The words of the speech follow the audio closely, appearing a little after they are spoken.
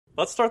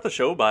Let's start the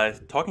show by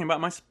talking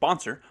about my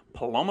sponsor,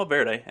 Paloma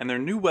Verde, and their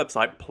new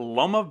website,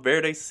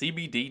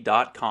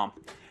 palomaverdecbd.com.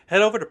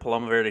 Head over to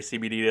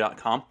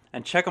palomaverdecbd.com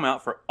and check them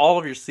out for all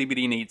of your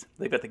CBD needs.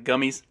 They've got the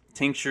gummies,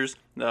 tinctures,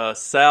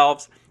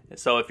 salves.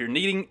 So if you're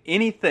needing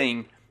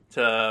anything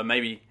to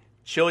maybe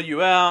chill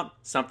you out,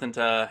 something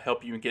to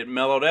help you get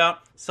mellowed out,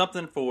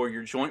 something for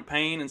your joint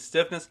pain and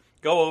stiffness,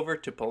 go over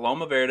to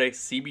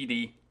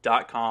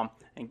palomaverdecbd.com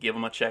and give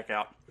them a check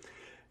out.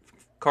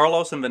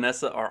 Carlos and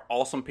Vanessa are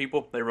awesome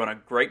people. They run a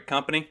great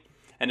company.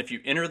 And if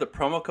you enter the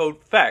promo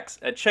code FACTS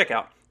at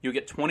checkout, you'll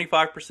get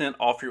 25%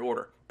 off your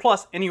order.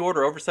 Plus, any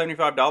order over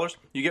 $75,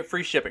 you get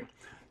free shipping.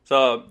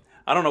 So,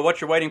 I don't know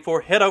what you're waiting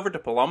for. Head over to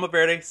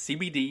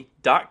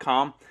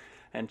palomaverdecbd.com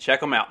and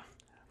check them out.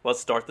 Let's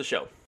start the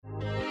show.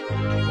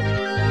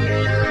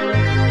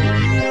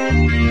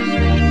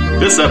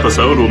 This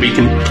episode will be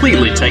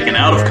completely taken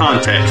out of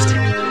context.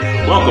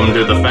 Welcome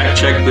to the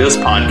Fact Check This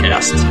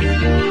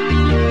podcast.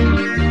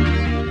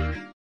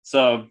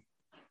 So,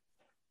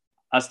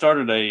 I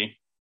started a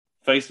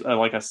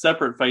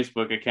separate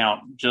Facebook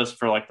account just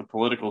for like the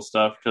political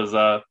stuff because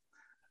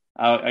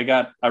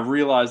I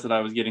realized that I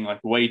was getting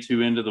like way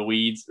too into the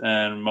weeds,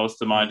 and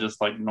most of my just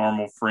like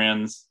normal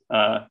friends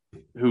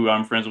who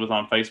I'm friends with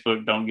on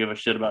Facebook don't give a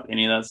shit about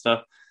any of that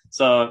stuff.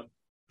 So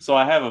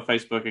I have a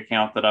Facebook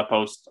account that I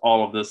post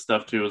all of this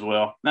stuff to as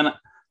well, and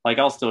like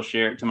I'll still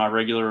share it to my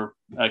regular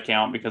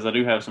account because I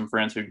do have some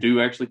friends who do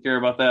actually care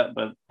about that,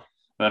 but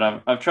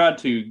I've tried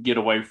to get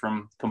away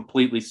from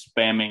completely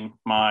spamming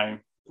my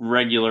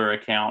regular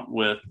account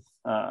with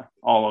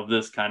all of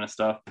this kind of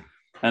stuff.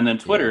 And then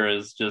Twitter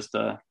is just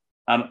Twitter's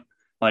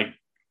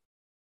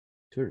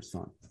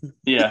fun.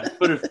 Yeah,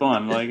 Twitter's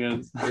fun. Like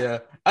yeah.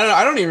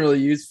 I don't even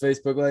really use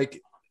Facebook.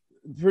 Like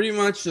pretty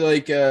much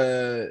like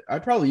I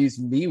probably use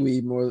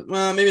MeWe more.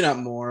 Well, maybe not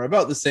more.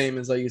 About the same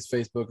as I use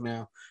Facebook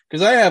now.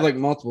 Because I have like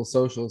multiple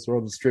socials where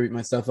I'll distribute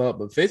my stuff up,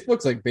 but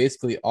Facebook's like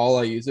basically all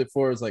I use it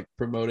for is like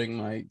promoting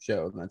my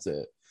show, and that's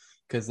it.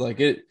 Because I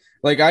did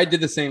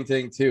the same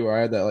thing too, where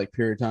I had that like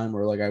period of time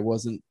where like I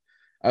was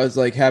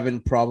like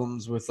having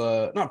problems with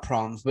not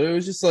problems, but it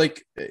was just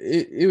like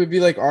it would be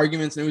like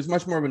arguments, and it was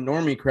much more of a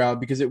normie crowd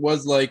because it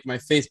was like my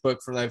Facebook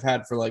that I've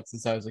had for like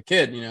since I was a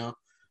kid,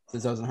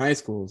 since I was in high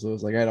school. So it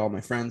was like I had all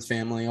my friends,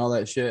 family, all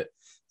that shit.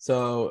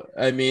 So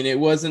I mean, it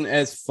wasn't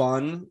as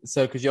fun.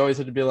 So because you always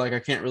had to be like, I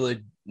can't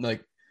really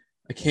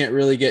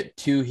get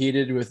too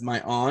heated with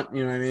my aunt,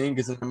 you know what I mean?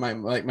 Because my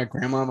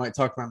grandma might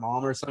talk to my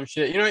mom or some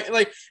shit, and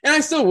I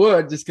still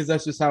would just because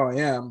that's just how I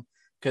am.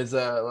 Because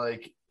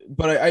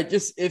but I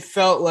just, it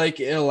felt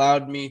like it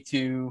allowed me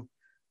to,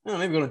 I don't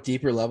know, maybe go on a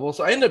deeper level.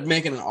 So I ended up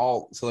making an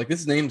alt. So like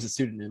this name's a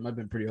pseudonym. I've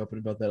been pretty open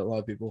about that. A lot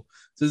of people.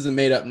 So this is a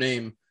made up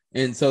name.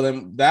 And so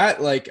then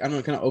that, like, I don't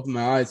know, kind of opened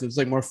my eyes. It was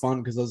like more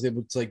fun because I was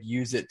able to like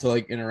use it to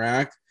like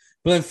interact.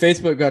 But then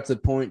Facebook got to the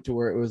point to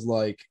where it was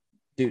like,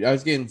 dude, I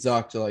was getting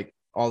zucked like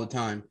all the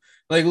time.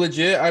 Like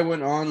legit, I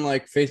went on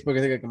like Facebook,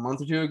 I think like a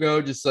month or two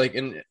ago, just like,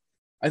 and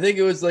I think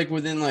it was like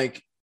within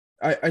like,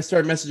 I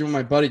started messaging with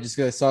my buddy just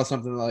because I saw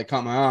something that like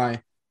caught my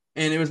eye.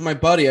 And it was my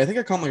buddy. I think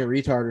I called him like a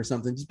retard or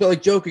something, just but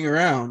like joking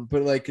around,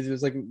 but like, cause it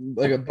was like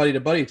a buddy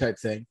to buddy type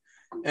thing.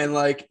 And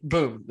like,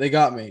 boom, they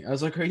got me. I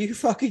was like, are you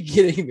fucking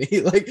kidding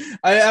me? Like,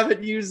 I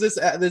haven't used this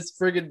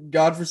friggin'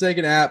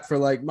 godforsaken app for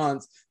like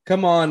months.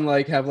 Come on,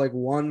 like have like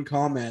one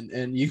comment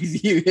and you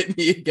hit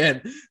me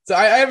again. So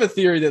I have a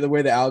theory that the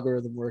way the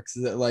algorithm works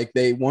is that like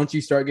once you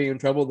start getting in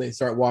trouble, they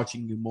start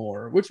watching you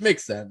more, which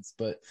makes sense.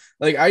 But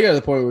like I got to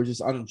the point where it was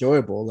just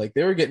unenjoyable. Like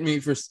they were getting me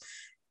for,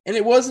 and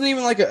it wasn't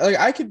even like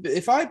I could,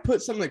 if I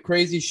put some like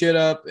crazy shit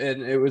up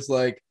and it was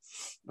like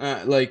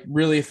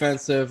really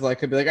offensive,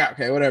 like I'd be like,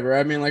 okay, whatever.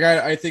 I mean, like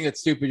I think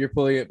it's stupid you're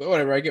pulling it, but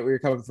whatever. I get where you're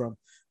coming from.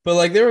 But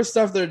like there was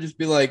stuff that would just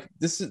be like,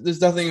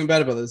 there's nothing even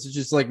bad about this. It's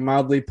just like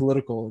mildly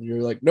political, and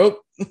you're like,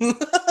 nope.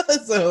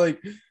 So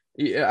like,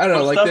 yeah, I don't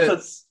know, like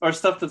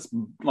stuff that's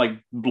like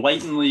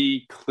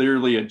blatantly,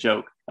 clearly a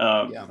joke.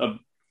 A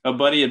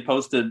buddy had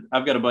posted.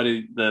 I've got a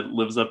buddy that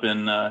lives up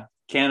in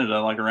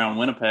Canada, like around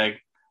Winnipeg,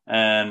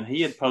 and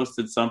he had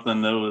posted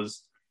something that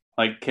was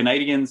like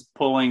Canadians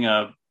pulling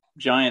a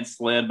giant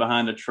sled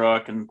behind a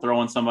truck and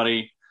throwing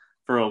somebody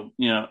for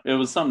it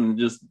was something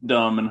just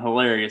dumb and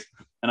hilarious.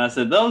 And I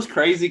said, those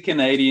crazy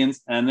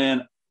Canadians. And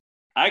then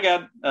I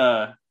got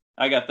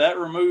that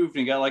removed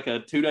and got like a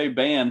 2-day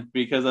ban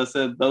because I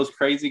said those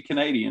crazy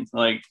Canadians,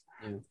 like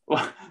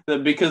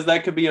because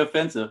that could be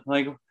offensive.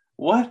 Like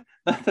what?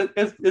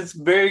 It's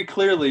very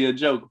clearly a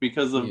joke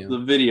because of the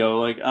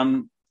video. Like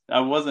I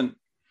wasn't.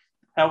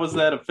 How was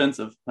that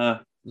offensive?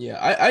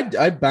 Yeah,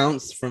 I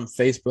bounced from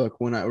Facebook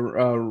when I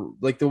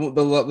like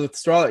the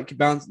straw that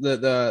bounced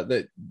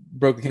that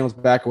broke the camel's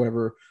back or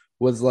whatever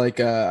was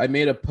like I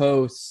made a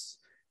post.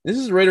 This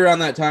is right around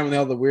that time when they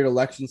had all the weird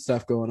election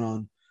stuff going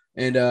on,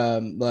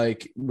 and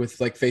like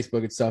with like Facebook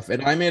and stuff.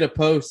 And I made a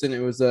post, and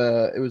it was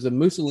a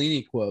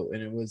Mussolini quote,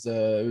 and it was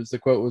the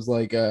quote was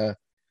like I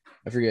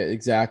forget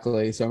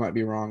exactly, so I might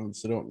be wrong.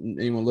 So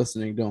anyone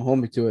listening, don't hold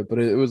me to it. But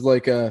it was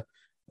like a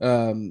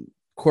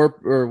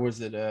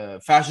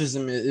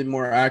fascism? It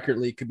more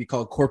accurately could be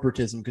called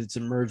corporatism because it's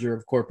a merger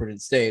of corporate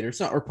and state, or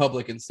some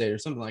republic and state, or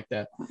something like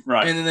that.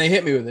 Right. And then they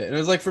hit me with it, and it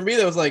was like, for me,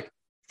 that was like,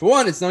 for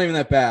one, it's not even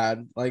that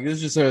bad. Like, this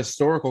is just a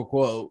historical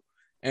quote,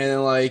 and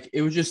then, like,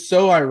 it was just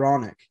so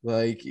ironic.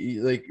 Like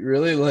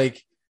really,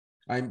 like,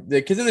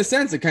 because in a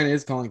sense, it kind of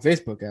is calling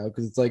Facebook out,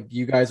 because it's like,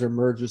 you guys are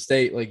merged with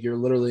state, like, you're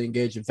literally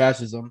engaged in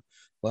fascism.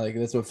 Like,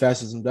 that's what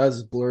fascism does,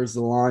 is blurs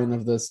the line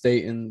of the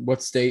state and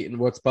what's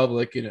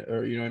public,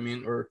 or you know what I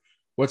mean, or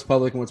what's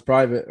public and what's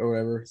private or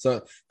whatever.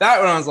 So that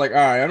one, I was like, all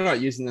right, I'm not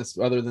using this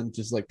other than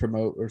just like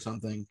promote or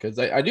something, because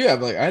I do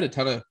have, like, I had a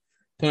ton of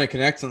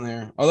connects on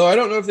there. Although I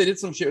don't know if they did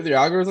some shit with their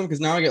algorithm,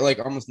 because now I get like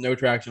almost no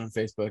traction on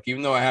Facebook,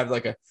 even though I have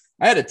like I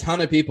had a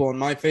ton of people on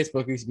my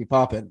Facebook who used to be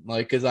popping,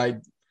 like, because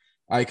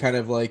I kind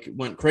of like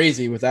went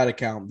crazy with that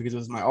account because it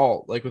was my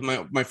alt. Like, with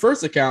my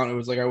first account, it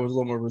was like I was a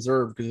little more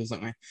reserved because it was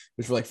like it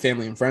was for like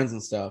family and friends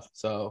and stuff.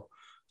 So,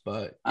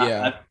 but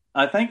yeah,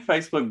 I think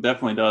Facebook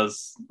definitely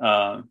does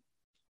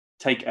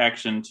take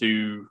action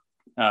to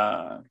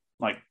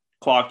like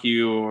clock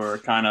you or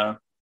kind of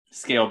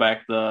scale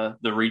back the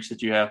reach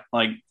that you have.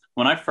 Like,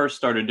 when I first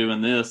started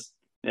doing this,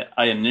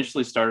 I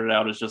initially started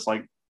out as just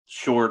like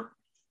short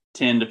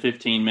 10 to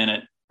 15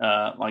 minute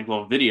like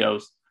little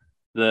videos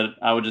that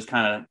I would just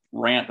kind of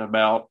rant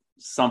about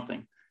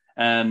something,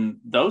 and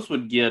those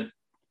would get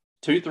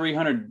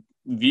 200-300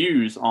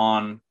 views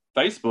on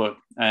Facebook.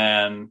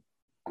 And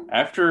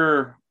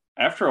after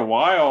a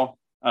while,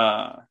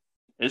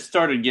 it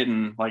started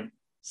getting like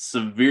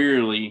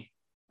severely,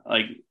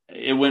 like,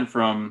 it went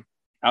from,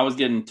 I was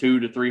getting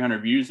 200 to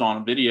 300 views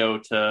on a video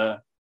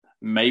to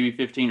maybe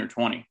 15 or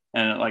 20,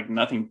 and like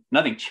nothing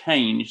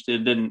changed.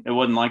 It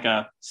wasn't like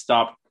I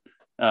stopped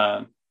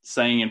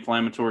saying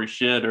inflammatory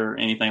shit or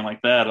anything like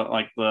that.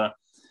 Like,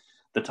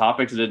 the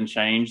topics didn't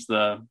change,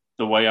 the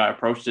way I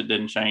approached it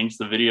didn't change,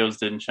 the videos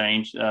didn't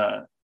change,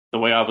 the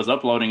way I was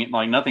uploading it,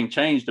 like, nothing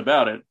changed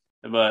about it.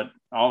 But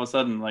all of a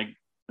sudden, like,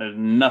 there's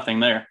nothing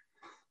there.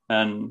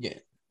 And yeah,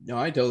 no,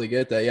 I totally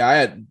get that.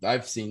 Yeah,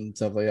 I've seen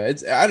stuff like that.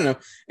 It's, I don't know,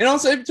 and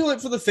also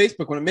for the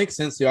Facebook one, it makes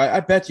sense to you. I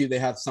bet you they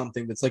have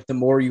something that's like, the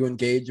more you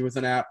engage with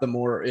an app, the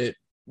more it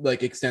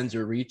like extends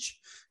your reach.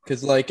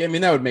 Because, like, I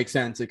mean, that would make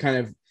sense. It kind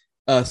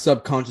of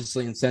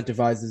subconsciously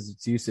incentivizes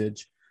its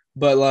usage.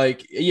 But,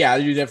 like, yeah,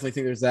 you definitely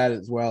think there's that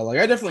as well. Like,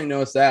 I definitely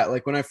noticed that.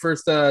 Like, when I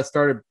first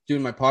started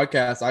doing my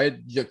podcast, I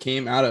just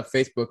came out of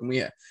Facebook,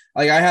 and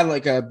I had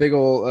like a big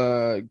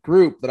old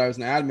group that I was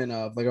an admin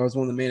of. Like, I was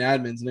one of the main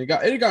admins, and it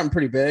had gotten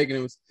pretty big, and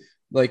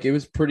it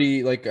was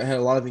pretty, like, I had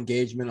a lot of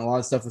engagement, a lot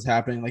of stuff was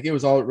happening. Like, it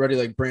was already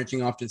like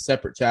branching off to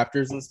separate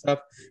chapters and stuff.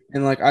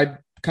 And, like, I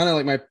kind of,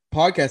 like, my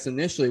podcast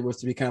initially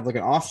was to be kind of like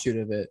an offshoot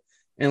of it.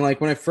 And,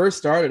 like, when I first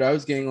started, I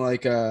was getting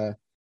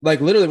like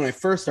literally when I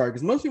first started,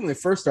 because most people, when they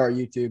first start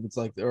YouTube, it's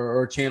like,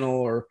 or a channel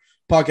or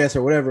podcast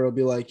or whatever, it'll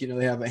be like,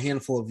 they have a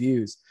handful of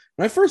views.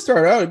 When I first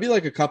started out, it'd be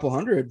like a couple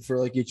hundred for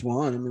like each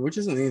one. I mean, which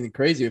isn't anything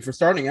crazy. If for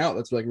starting out,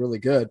 that's like really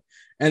good.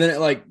 And then it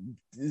like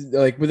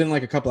within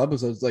like a couple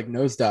episodes, like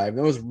nosedive.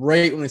 That was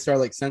right when they started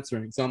like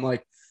censoring. So I'm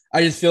like,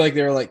 I just feel like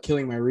they were like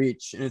killing my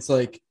reach. And it's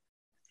like,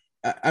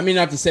 I mean,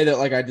 not to say that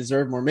like I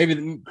deserve more. Maybe,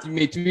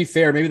 to be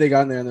fair, maybe they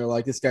got in there and they're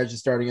like, this guy's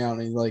just starting out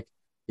and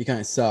he kind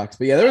of sucks.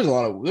 But yeah, there's a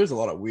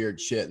lot of weird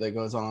shit that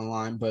goes on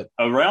online. But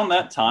around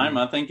that time,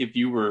 I think if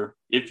you were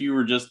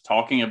just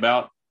talking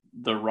about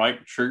the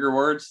right trigger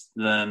words,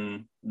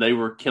 then they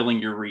were killing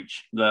your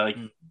reach.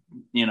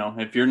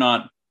 If you're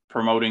not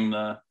promoting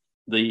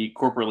the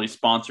corporately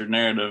sponsored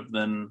narrative,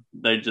 then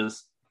they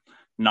just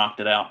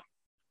knocked it out.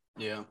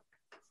 Yeah.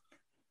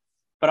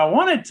 But I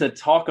wanted to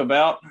talk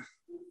about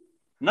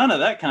none of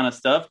that kind of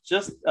stuff,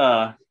 just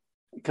because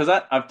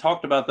I've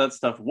talked about that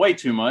stuff way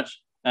too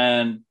much,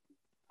 and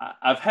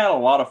I've had a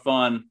lot of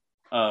fun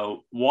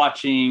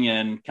watching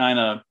and kind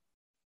of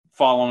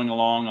following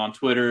along on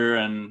Twitter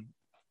and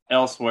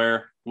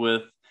elsewhere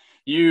with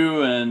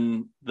you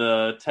and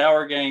the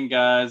Tower Gang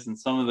guys and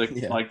some of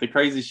the like the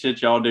crazy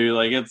shit y'all do.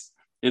 Like,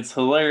 it's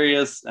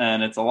hilarious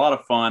and it's a lot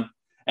of fun.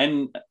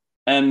 And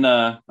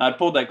I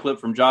pulled that clip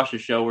from Josh's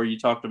show where you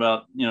talked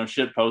about,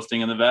 shit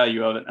posting and the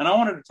value of it. And I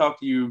wanted to talk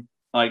to you,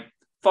 like,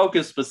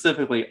 focus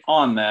specifically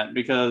on that,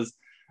 because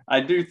I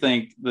do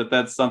think that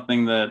that's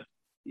something that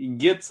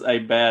gets a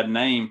bad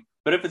name,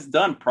 but if it's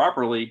done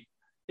properly,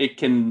 it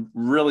can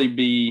really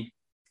be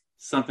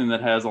something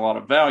that has a lot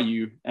of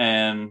value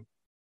and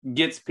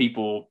gets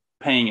people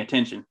paying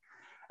attention.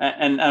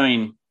 And I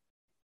mean,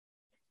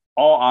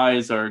 all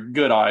eyes are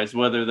good eyes,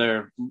 whether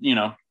they're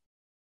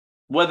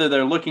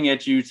looking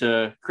at you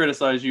to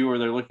criticize you or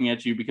they're looking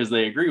at you because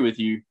they agree with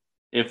you.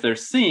 If they're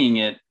seeing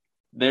it,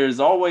 there's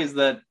always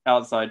that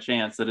outside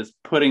chance that it's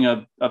putting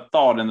a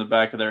thought in the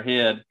back of their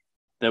head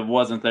that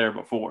wasn't there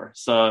before.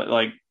 So,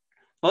 like,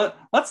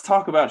 let's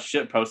talk about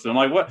shit posting.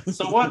 Like,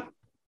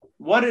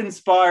 what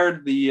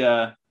inspired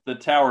the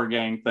Tower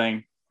Gang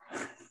thing?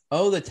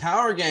 Oh, the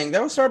Tower Gang.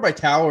 That was started by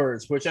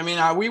Towers, which, I mean,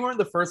 we weren't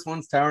the first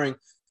ones towering.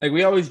 Like,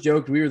 we always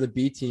joked we were the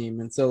B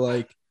team. And so,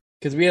 like,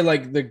 because we had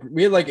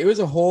it was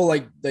a whole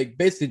like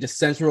basically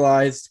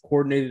decentralized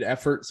coordinated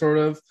effort sort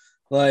of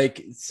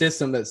like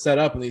system that's set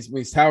up in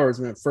these towers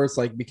when it first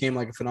like became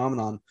like a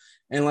phenomenon.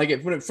 And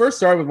like when it first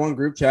started with one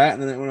group chat,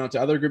 and then it went out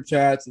to other group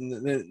chats,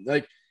 and then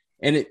like,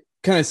 and it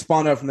kind of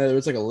spawned out from there. There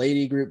was like a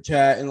lady group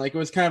chat, and like it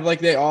was kind of like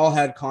they all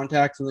had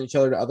contacts with each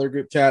other to other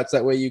group chats.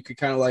 That way you could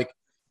kind of like,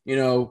 you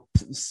know,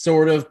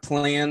 sort of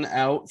plan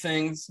out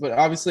things. But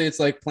obviously it's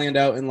like planned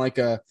out in like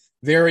a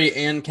very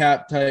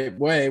ANCAP type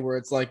way where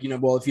it's like, you know,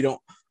 well, if you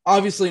don't,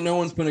 obviously no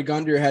one's putting a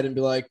gun to your head and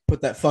be like,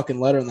 put that fucking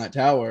letter in that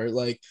tower.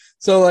 Like,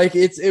 so like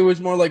it was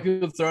more like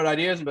people throw out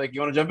ideas and be like, you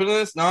want to jump into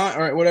this? Not?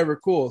 All right, whatever,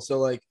 cool. So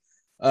like,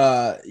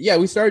 yeah,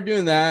 we started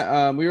doing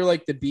that. We were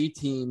like the B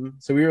team.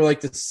 So we were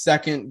like the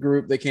second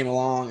group that came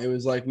along. It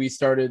was like we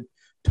started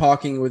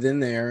talking within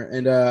there,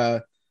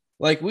 and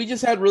like we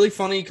just had really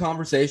funny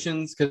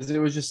conversations because it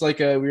was just like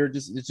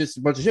it's just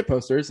a bunch of shit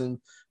posters,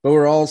 but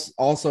we're all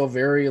also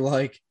very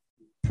like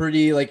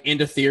pretty like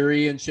into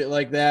theory and shit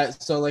like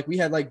that. So like we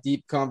had like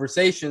deep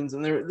conversations,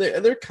 and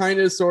there kind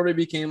of sort of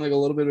became like a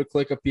little bit of a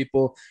clique of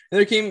people, and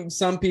there came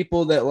some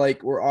people that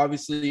like were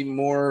obviously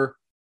more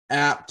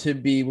apt to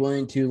be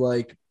willing to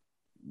like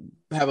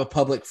have a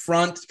public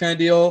front kind of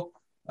deal.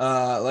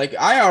 Like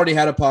I already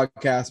had a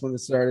podcast when it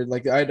started.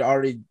 Like I've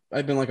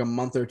been like a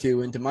month or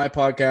two into my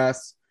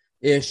podcast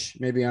ish.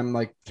 Maybe I'm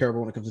like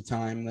terrible when it comes to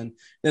time. And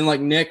then like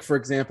Nick, for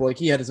example, like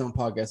he had his own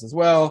podcast as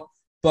well.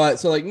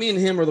 But so like me and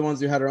him were the ones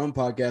who had our own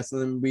podcast,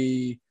 and then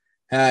we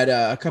had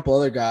a couple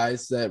other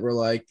guys that were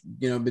like,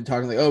 you know, been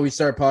talking like, oh, we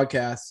start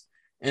podcasts.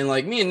 And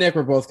like me and Nick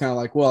were both kind of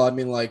like, well, I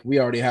mean, like we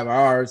already have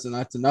ours, and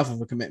that's enough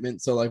of a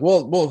commitment. So like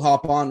we'll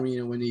hop on,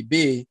 you know, when need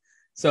be.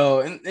 So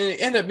and it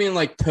ended up being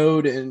like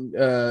Toad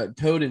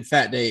and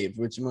Fat Dave,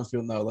 which most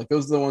people know. Like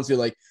those are the ones who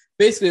like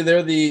basically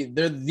they're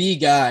the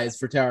guys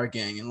for Tower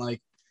Gang, and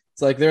like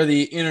it's like they're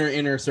the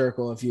inner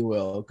circle, if you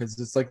will, because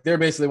it's like they're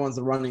basically the ones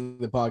that are running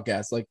the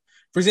podcast. Like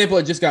for example,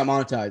 it just got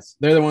monetized.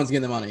 They're the ones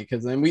getting the money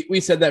because then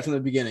we said that from the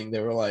beginning. They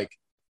were like,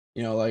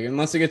 you know, like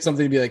unless they get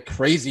something to be like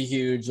crazy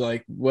huge,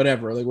 like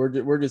whatever, like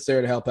we're just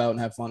there to help out and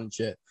have fun and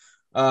shit.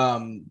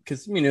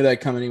 Because we knew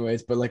that come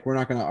anyways, but like we're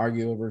not gonna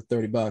argue over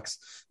 $30.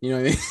 You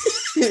know what I mean?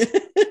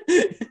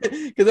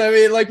 Because I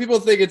mean, like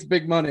people think it's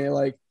big money.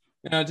 Like,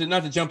 you know,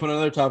 not to jump on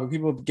another topic,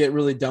 people get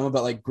really dumb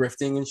about like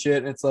grifting and shit.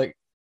 And it's like,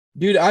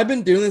 dude, I've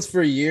been doing this for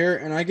a year,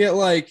 and I get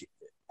like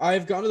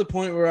I've gotten to the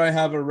point where I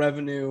have a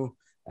revenue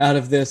out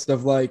of this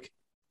of like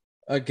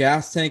a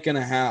gas tank and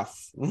a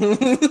half.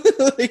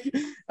 Like,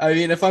 I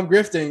mean, if I'm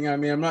grifting, I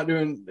mean, I'm not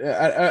doing.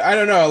 I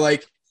don't know.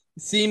 Like,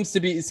 it seems to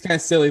be. It's kind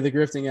of silly, the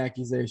grifting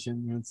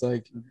accusation. It's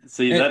like,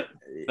 see,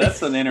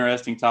 that's an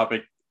interesting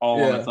topic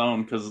all on its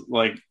own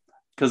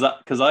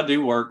because I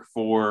do work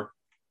for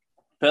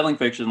Peddling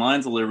Fiction,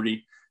 Lions of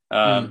Liberty,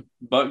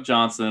 Buck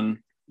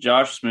Johnson,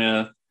 Josh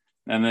Smith,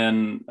 and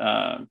then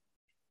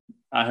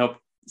I help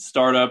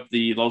start up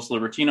the Los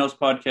Libertinos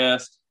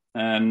podcast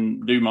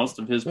and do most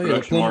of his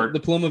production work. The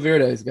Pluma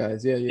Verdes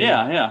guys,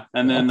 yeah.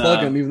 And then I'll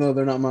plug them, even though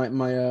they're not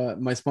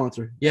my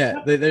sponsor.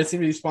 Yeah, they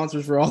seem to be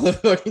sponsors for all the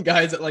fucking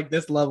guys at like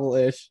this level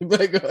ish.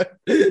 But go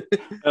ahead.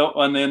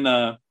 Oh, and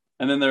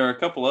then there are a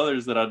couple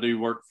others that I do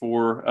work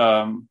for.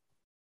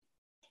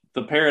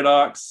 The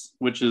Paradox,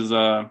 which is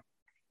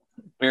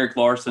Eric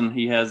Larson.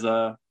 He has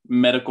a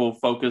medical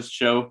focused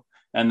show,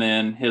 and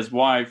then his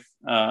wife,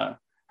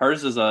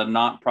 hers is a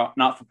not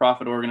for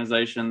profit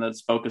organization that's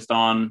focused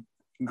on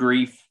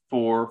grief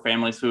for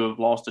families who have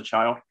lost a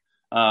child.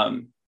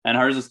 And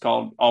hers is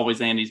called Always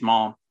Andy's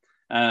Mom.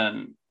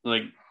 And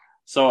like,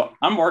 so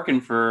I'm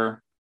working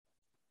for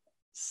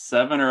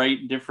 7 or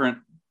 8 different,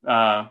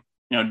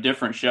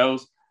 different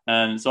shows.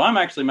 And so I'm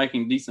actually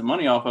making decent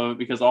money off of it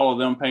because all of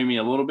them pay me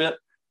a little bit,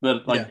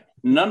 but like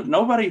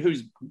nobody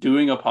who's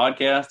doing a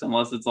podcast,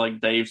 unless it's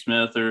like Dave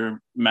Smith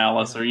or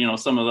Malice or, you know,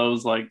 some of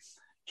those like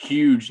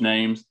huge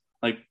names,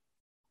 like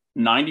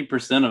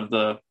 90% of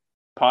the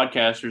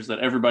podcasters that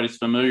everybody's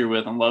familiar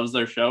with and loves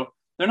their show,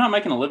 they're not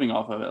making a living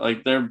off of it.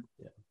 Like they're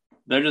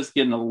just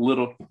getting a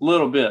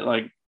little bit.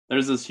 Like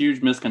there's this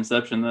huge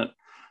misconception that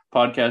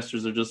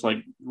podcasters are just like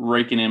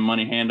raking in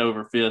money hand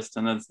over fist,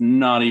 and that's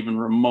not even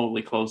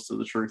remotely close to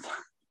the truth.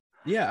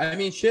 Yeah, I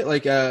mean, shit.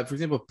 Like, for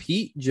example,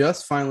 Pete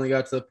just finally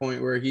got to the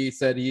point where he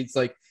said he's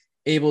like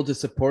able to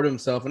support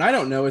himself, and I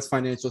don't know his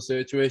financial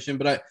situation,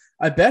 but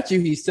I bet you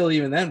he's still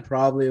even then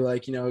probably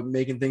like, you know,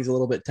 making things a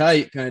little bit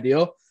tight kind of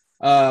deal.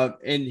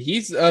 And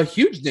he's a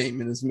huge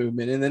name in this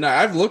movement. And then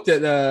I've looked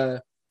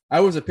at I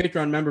was a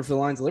Patreon member for the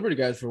Lions of Liberty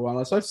guys for a while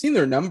now, so I've seen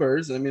their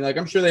numbers. I mean, like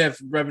I'm sure they have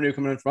revenue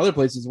coming in from other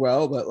places as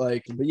well, but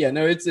yeah,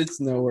 no,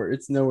 it's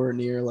nowhere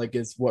near like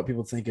it's what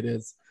people think it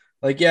is.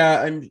 Like,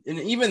 yeah, and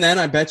even then,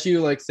 I bet you,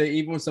 like, say,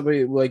 even with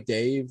somebody like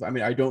Dave, I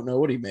mean, I don't know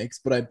what he makes,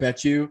 but I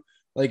bet you,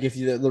 like, if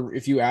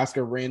you ask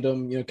a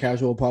random, you know,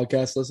 casual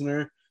podcast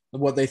listener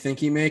what they think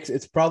he makes,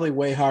 it's probably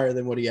way higher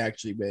than what he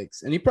actually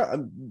makes. And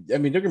I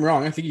mean, don't get me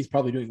wrong, I think he's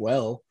probably doing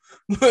well,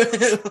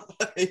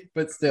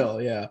 but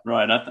still, yeah.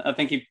 Right. I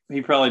think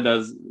he probably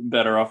does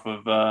better off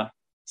of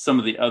some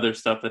of the other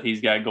stuff that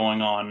he's got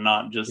going on,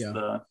 not just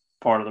the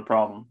part of the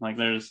problem. Like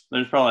there's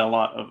probably a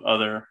lot of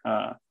other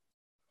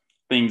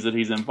things that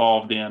he's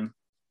involved in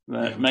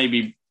that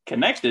maybe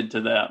connected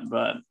to that,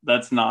 but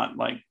that's not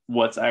like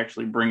what's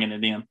actually bringing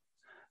it in,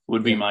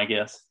 would be my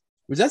guess.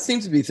 Which that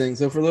seems to be thing.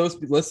 So for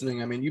those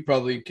listening, I mean, you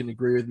probably can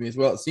agree with me as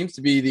well. It seems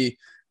to be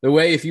the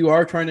way, if you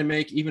are trying to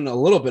make even a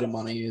little bit of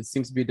money, it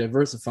seems to be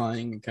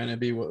diversifying and kind of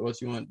be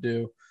what you want to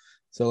do.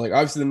 So like,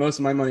 obviously the most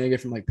of my money I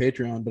get from like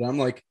Patreon, but I'm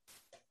like,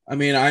 I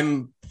mean,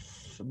 I'm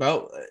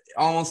about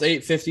almost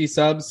 850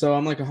 subs. So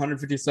I'm like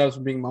 150 subs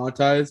from being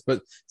monetized,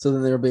 but so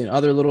then there'll be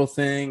another little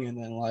thing. And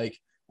then like,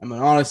 I'm on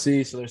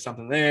Odyssey, so there's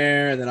something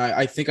there. And then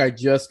I think I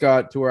just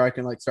got to where I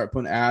can like start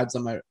putting ads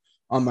on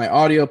my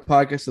audio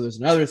podcast. So there's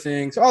another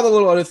thing. So all the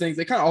little other things,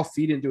 they kind of all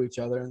feed into each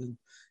other. And then,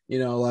 you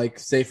know, like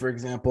say for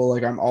example,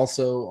 like I'm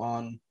also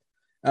on,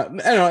 I don't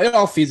know, it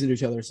all feeds into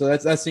each other. So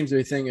that seems to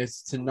be a thing,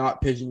 is to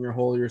not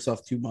pigeonhole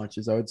yourself too much,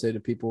 as I would say to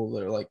people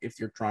that are like, if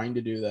you're trying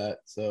to do that.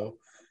 So,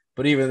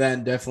 but even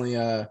then, definitely,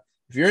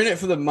 if you're in it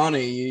for the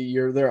money,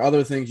 there are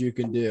other things you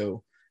can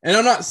do. And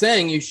I'm not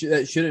saying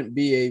that shouldn't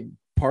be a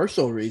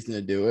partial reason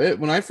to do it.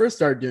 When I first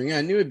started doing it,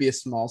 I knew it'd be a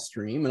small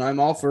stream, and I'm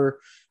all for.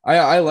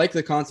 I like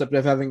the concept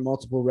of having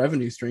multiple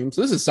revenue streams.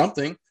 So this is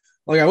something.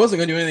 Like I wasn't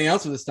gonna do anything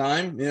else with this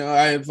time. You know,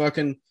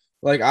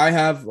 I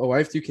have a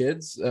wife, 2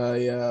 kids.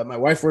 My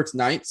wife works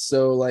nights,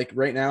 so like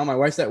right now my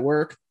wife's at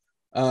work,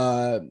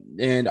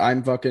 and I'm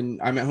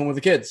at home with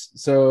the kids.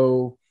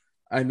 So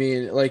I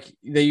mean, like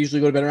they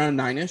usually go to bed around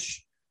 9ish.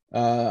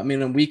 I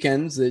mean, on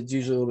weekends it's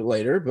usually a little bit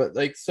later, but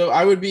like, so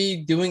I would be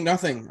doing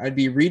nothing. I'd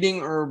be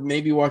reading or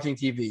maybe watching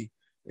TV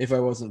if I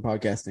wasn't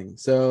podcasting.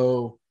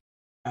 So,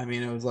 I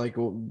mean, it was like,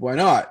 well, why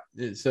not?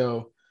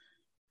 So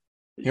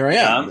here I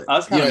am. Yeah, I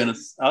was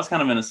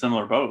kind of in a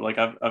similar boat. Like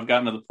I've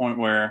gotten to the point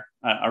where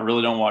I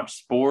really don't watch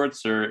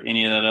sports or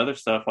any of that other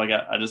stuff. Like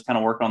I just kind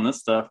of work on this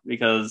stuff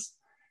because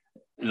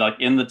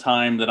like in the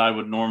time that I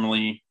would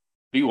normally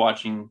be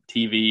watching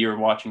TV or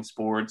watching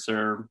sports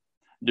or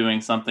doing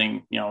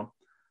something, you know,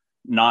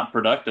 not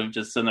productive,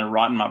 just sitting there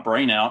rotting my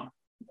brain out.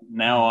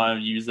 Now I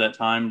use that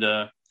time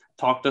to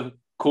talk to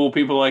cool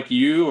people like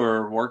you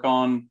or work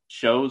on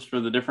shows for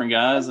the different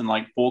guys and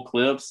like pull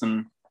clips.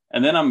 And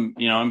then I'm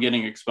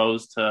getting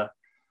exposed to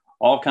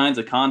all kinds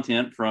of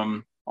content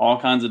from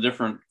all kinds of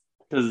different,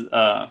 because,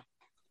 that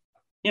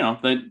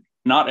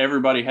not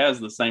everybody has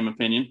the same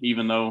opinion,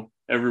 even though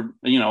a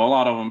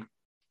lot of them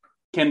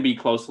can be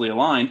closely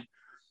aligned.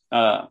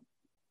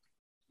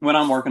 When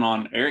I'm working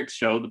on Eric's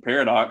show, The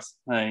Paradox,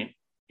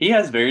 he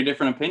has very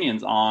different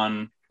opinions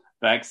on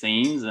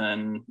vaccines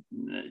and,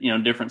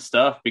 different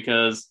stuff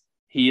because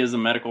he is a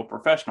medical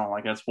professional.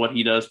 Like that's what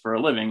he does for a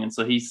living. And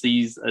so he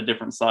sees a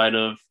different side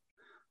of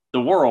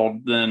the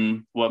world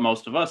than what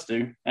most of us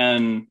do.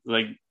 And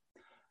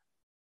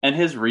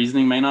his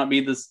reasoning may not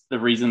be the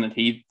reason that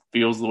he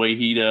feels the way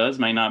he does,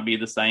 may not be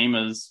the same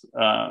as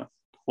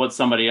what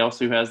somebody else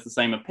who has the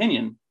same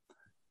opinion,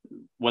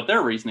 what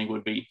their reasoning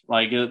would be.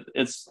 Like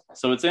it's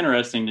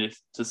interesting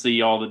to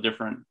see all the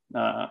different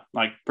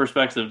like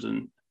perspectives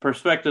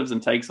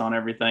and takes on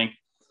everything,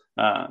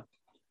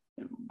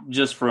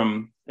 just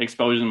from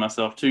exposing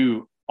myself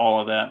to all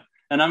of that.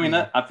 And I mean,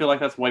 I feel like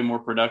that's way more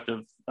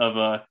productive of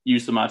a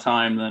use of my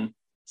time than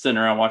sitting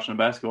around watching a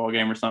basketball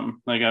game or something.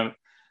 Like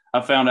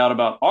I found out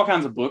about all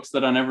kinds of books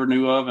that I never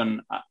knew of,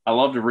 and I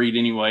love to read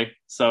anyway.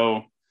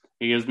 So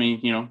it gives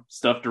me,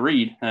 stuff to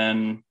read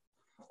and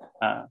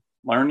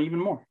learn even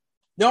more.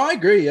 No, I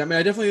agree. I mean,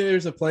 I definitely think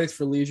there's a place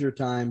for leisure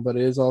time, but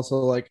it is also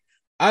like,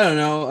 I don't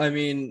know. I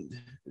mean,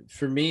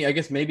 for me, I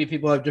guess maybe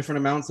people have different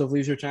amounts of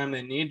leisure time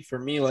they need. For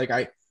me, like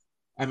I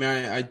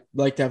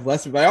like to have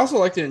less, but I also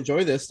like to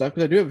enjoy this stuff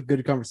because I do have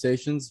good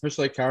conversations,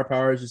 especially like Tower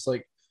Power is just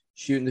like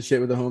shooting the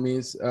shit with the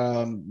homies.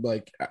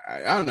 Like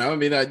I don't know. I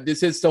mean,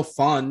 this is still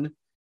fun.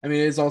 I mean,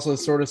 it's also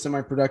sort of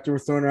semi-productive. We're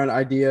throwing around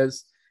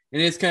ideas.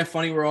 And it's kind of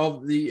funny.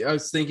 I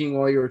was thinking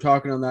while you were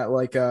talking on that,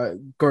 like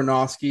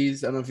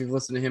Gornowski's, I don't know if you've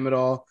listened to him at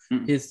all,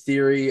 his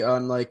theory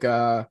on like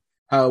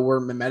how we're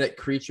mimetic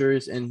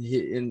creatures. And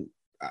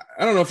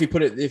I don't know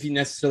if he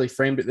necessarily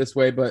framed it this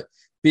way, but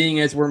being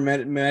as we're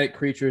mimetic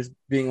creatures,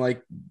 being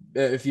like,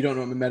 if you don't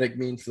know what mimetic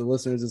means for the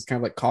listeners, it's kind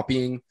of like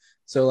copying.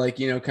 So like,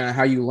 kind of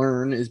how you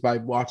learn is by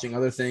watching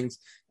other things.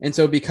 And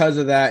so because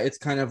of that, it's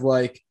kind of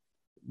like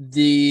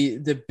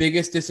the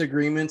biggest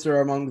disagreements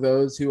are among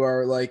those who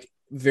are like,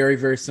 very,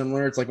 very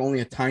similar. It's like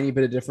only a tiny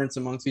bit of difference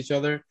amongst each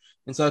other.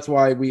 And so that's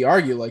why we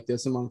argue like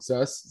this amongst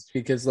us,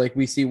 because like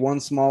we see one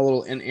small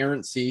little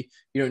inerrancy,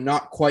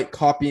 not quite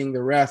copying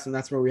the rest. And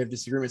that's where we have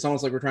disagreement. It's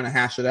almost like we're trying to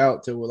hash it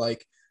out to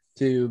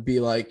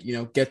be like,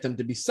 get them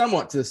to be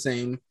somewhat to the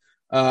same.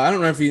 I don't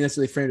know if you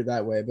necessarily framed it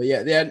that way, but yeah,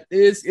 it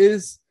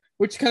is,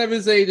 which kind of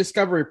is a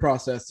discovery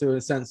process to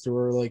a sense to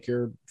where like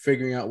you're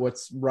figuring out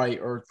what's right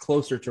or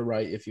closer to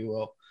right, if you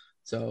will.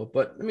 So,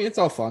 but I mean, it's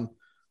all fun.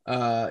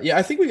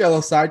 I think we got a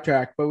little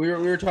sidetracked, but we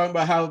were talking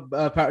about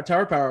how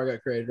Tower Power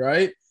got created,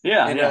 right?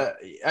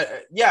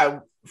 Yeah.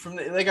 From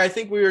I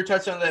think we were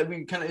touching on that.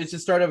 We kind of it's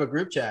just started a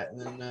group chat, and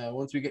then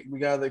once we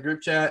got out of the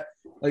group chat,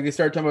 like they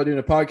started talking about doing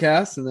a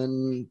podcast, and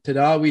then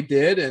ta-da, we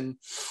did, and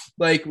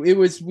like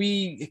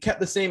we kept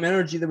the same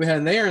energy that we had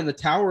in there, and the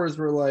towers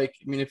were like,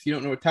 I mean, if you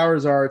don't know what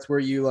towers are, it's where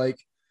you like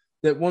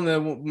that one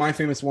of my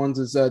famous ones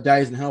is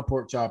Daddies in Hell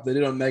Pork Chop. They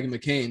did on Meghan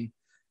McCain,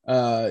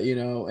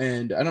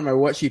 and I don't remember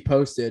what she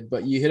posted,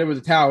 but you hit it with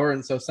a tower,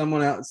 and so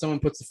someone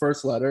puts the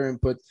first letter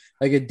and puts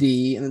like a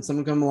D, and then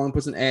someone comes along and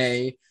puts an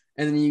A,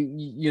 and then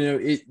you know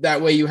it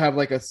that way you have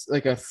like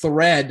a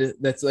thread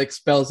that's like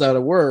spells out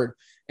a word.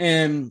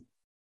 And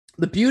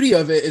the beauty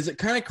of it is it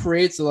kind of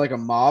creates like a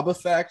mob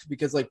effect,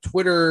 because like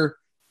Twitter,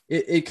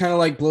 it kind of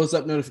like blows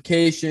up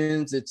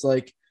notifications. It's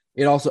like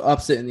it also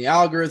ups it in the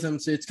algorithm,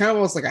 so it's kind of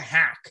almost like a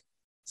hack.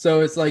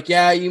 So it's like,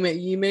 yeah, you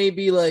may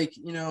be like,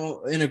 you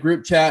know, in a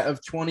group chat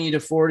of 20 to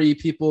 40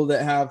 people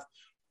that have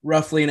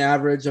roughly an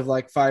average of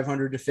like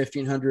 500 to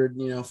 1,500,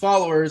 you know,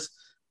 followers.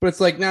 But it's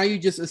like now you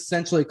just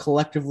essentially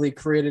collectively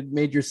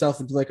made yourself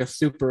into like a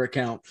super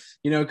account,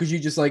 you know, because you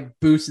just like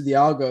boosted the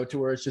algo to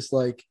where it's just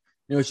like,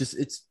 you know,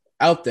 it's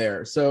out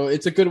there. So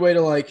it's a good way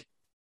to like,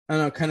 I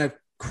don't know, kind of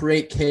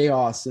create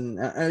chaos. And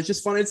it's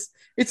just fun.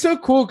 It's so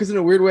cool because in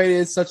a weird way, it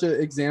is such an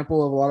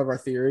example of a lot of our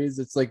theories.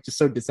 It's like just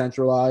so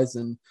decentralized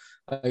and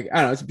like, I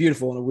don't know, it's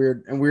beautiful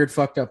in a weird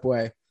fucked up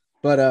way.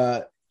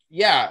 But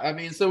yeah, I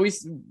mean, so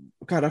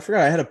God, I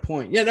forgot I had a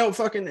point. Yeah, no,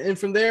 fucking, and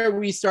from there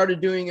we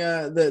started doing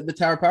the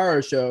Tower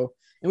Power show,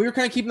 and we were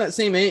kind of keeping that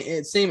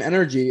same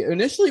energy.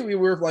 Initially, we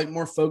were like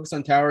more focused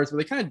on towers, but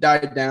they kind of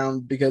died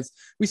down because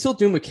we still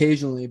do them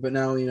occasionally. But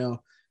now, you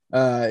know,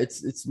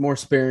 it's more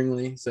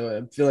sparingly. So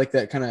I feel like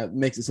that kind of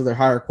makes it so they're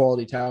higher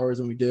quality towers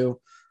than we do.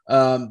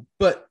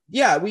 But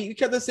yeah, we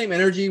kept the same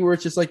energy where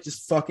it's just like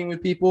just fucking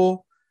with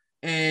people.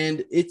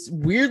 And it's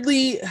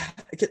weirdly,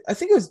 I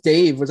think it was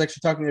Dave was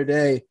actually talking the other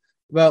day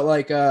about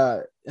like,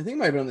 I think it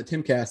might have been on the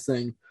Timcast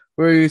thing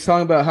where he was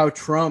talking about how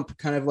Trump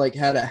kind of like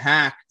had a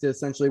hack to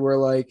essentially where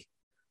like,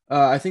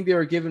 I think they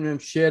were giving him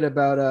shit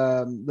about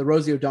the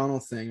Rosie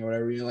O'Donnell thing or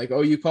whatever. You know, like,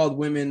 oh, you called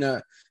women.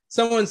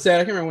 Someone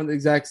said, I can't remember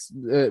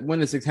when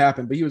this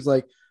happened, but he was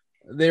like,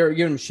 they were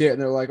giving him shit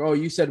and they're like, oh,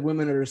 you said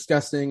women are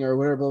disgusting or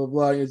whatever, blah, blah,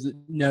 blah. He was,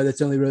 no,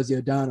 that's only Rosie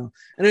O'Donnell.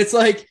 And it's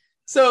like,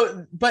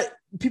 so, but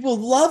people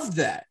love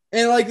that.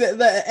 And like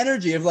the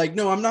energy of like,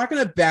 no, I'm not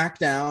going to back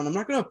down. I'm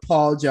not going to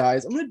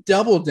apologize. I'm going to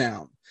double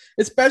down,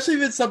 especially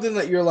if it's something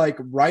that you're like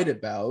right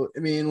about. I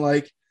mean,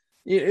 like,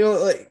 you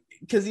know, like,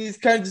 because he's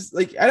kind of just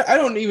like, I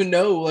don't even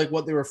know like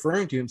what they're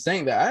referring to him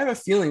saying that. I have a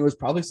feeling it was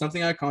probably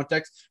something out of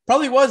context.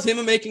 Probably was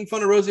him making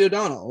fun of Rosie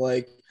O'Donnell.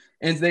 Like,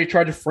 and they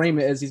tried to frame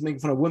it as he's making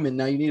fun of women.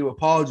 Now you need to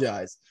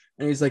apologize.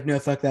 And he's like, no,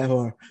 fuck that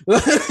whore.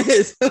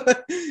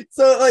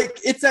 So like,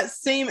 it's that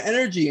same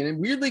energy. And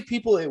weirdly,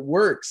 people, it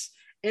works.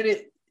 And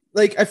it,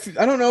 like,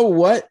 I don't know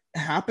what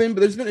happened,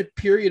 but there's been a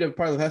period of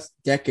probably the past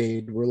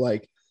decade where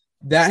like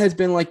that has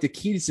been like the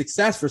key to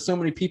success for so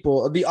many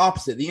people. The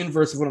opposite, the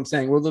inverse of what I'm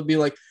saying, where they'll be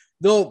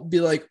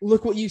like,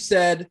 look what you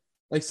said,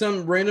 like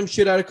some random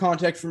shit out of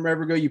context from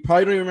forever ago. You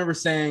probably don't even remember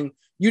saying,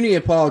 you need to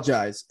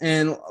apologize.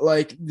 And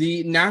like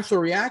the natural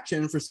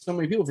reaction for so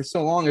many people for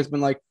so long has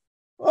been like,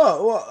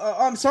 oh, well,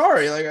 I'm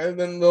sorry. Like, and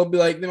then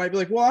they might be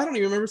like, well, I don't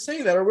even remember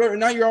saying that or whatever.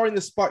 Now you're already in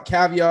the spot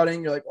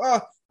caveating. You're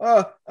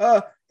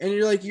like, and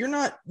you're like, you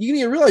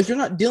need to realize you're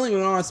not dealing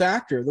with an honest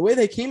actor. The way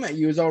they came at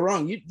you is all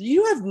wrong.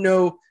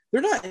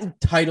 They're not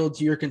entitled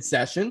to your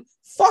concession.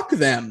 Fuck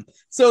them.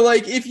 So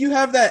like, if you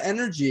have that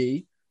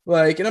energy,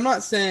 like, and I'm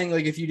not saying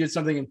like if you did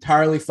something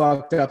entirely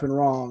fucked up and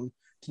wrong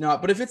to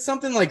not, but if it's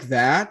something like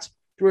that,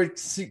 where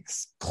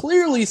it's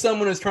clearly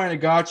someone is trying to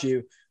got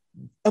you,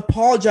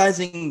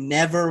 apologizing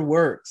never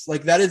works.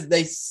 Like that is,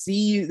 they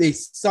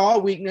saw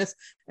weakness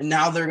and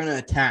now they're going to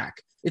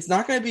attack. It's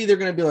not going to be, they're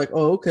going to be like,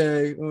 oh,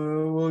 okay.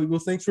 Well,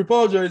 thanks for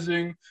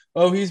apologizing.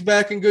 Oh, he's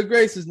back in good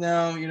graces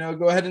now. You know,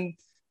 go ahead and,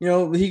 you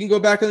know, he can go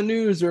back on the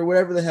news or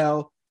whatever the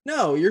hell.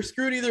 No, you're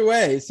screwed either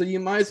way. So you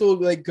might as well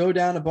like go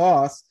down a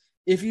boss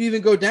if you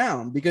even go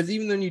down, because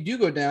even when you do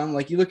go down,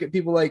 like you look at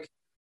people like,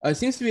 it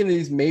seems to be in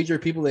these major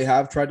people they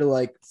have tried to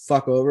like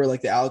fuck over,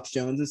 like the Alex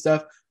Jones and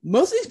stuff.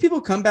 Most of these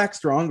people come back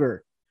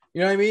stronger.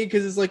 You know what I mean?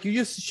 Because it's like you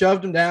just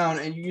shoved them down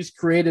and you just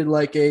created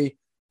like you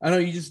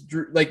just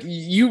like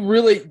you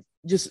really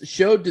just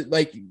showed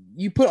like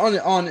you put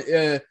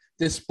on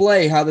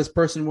display how this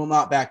person will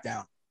not back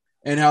down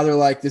and how they're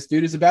like, this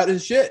dude is about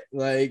his shit.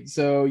 Like,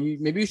 so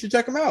maybe you should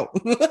check him out.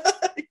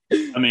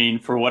 I mean,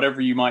 for whatever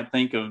you might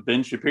think of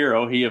Ben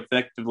Shapiro, he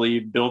effectively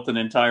built an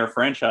entire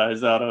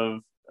franchise out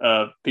of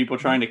people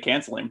trying to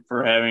cancel him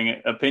for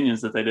having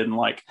opinions that they didn't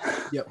like.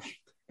 Yep.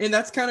 And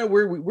that's kind of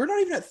where we're not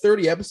even at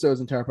 30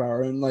 episodes in Tower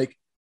Power. And like,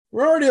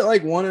 we're already at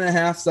like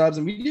 1.5 subs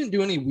and we didn't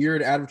do any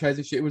weird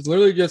advertising shit. It was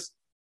literally just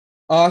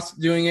us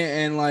doing it.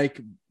 And like,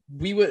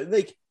 we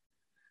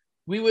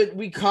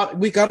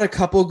got a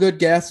couple good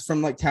guests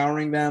from like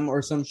Towering Them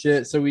or some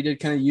shit. So we did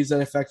kind of use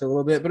that effect a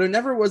little bit, but it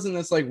never was in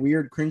this like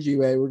weird cringy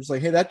way. We're just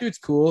like, hey, that dude's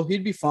cool.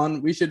 He'd be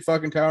fun. We should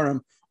fucking tower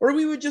him. Or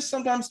we would just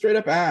sometimes straight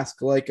up ask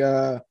like,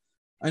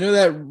 I know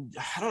that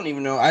I don't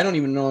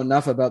even know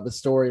enough about the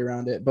story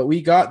around it, but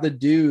we got the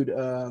dude,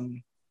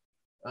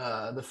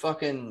 the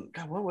fucking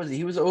God, what was he?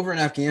 He was over in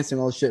Afghanistan.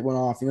 All the shit went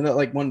off. You know that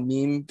like one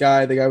meme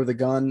guy, the guy with the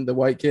gun, the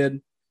white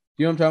kid.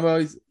 You know what I'm talking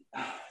about?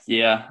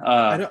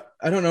 Yeah.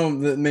 I don't know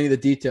many of the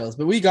details,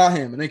 but we got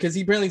him, and because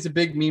he apparently is a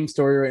big meme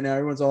story right now.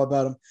 Everyone's all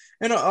about him,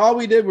 and all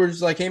we did was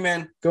just like, "Hey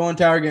man, go on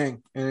Tower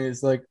Gang," and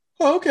he's like,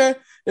 "Oh, okay."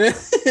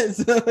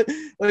 So,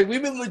 like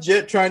we've been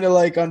legit trying to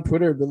like on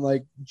Twitter, been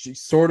like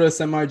sort of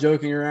semi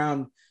joking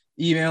around,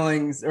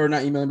 emailing or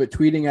not emailing, but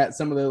tweeting at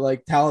some of the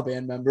like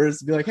Taliban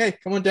members, be like, "Hey,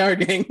 come on Tower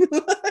Gang."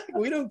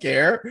 We don't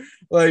care.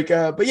 Like,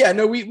 but yeah,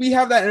 no, we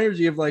have that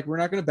energy of like we're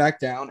not going to back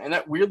down, and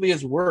that weirdly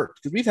has worked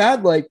because we've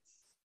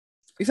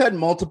had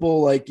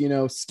multiple like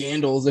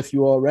scandals if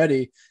you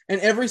already, and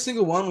every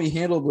single one we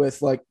handled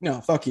with like no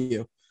fuck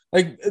you,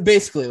 like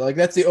basically like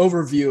that's the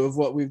overview of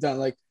what we've done.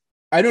 Like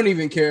I don't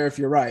even care if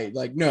you're right,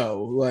 like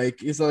no,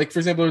 like it's like for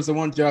example there's the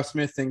one Josh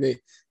Smith thing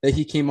that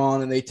he came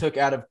on and they took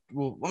out of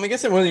I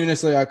guess it wasn't even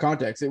necessarily out of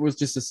context. It was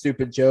just a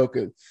stupid joke.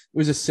 It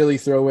was a silly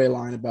throwaway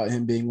line about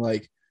him being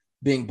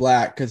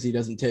black because he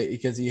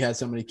has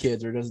so many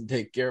kids or doesn't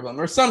take care of them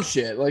or some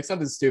shit, like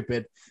something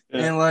stupid.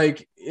 Yeah. And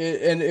like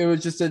it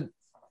was just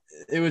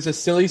it was a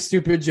silly,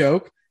 stupid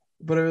joke,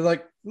 but it was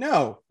like,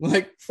 no,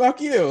 like,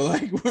 fuck you.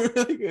 Like,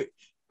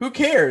 who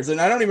cares? And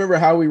I don't even remember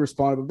how we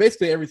responded, but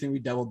basically everything we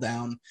doubled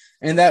down.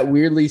 And that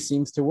weirdly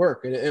seems to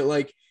work. And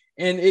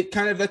it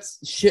kind of,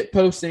 that's shit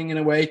posting in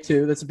a way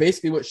too. That's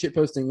basically what shit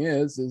posting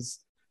is.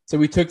 So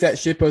we took that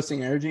shit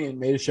posting energy and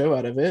made a show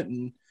out of it.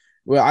 And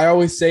well, I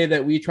always say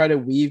that we try to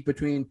weave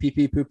between pee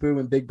pee poo poo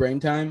and big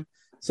brain time.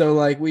 So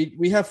like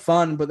we have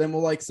fun, but then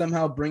we'll like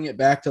somehow bring it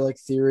back to like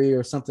theory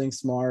or something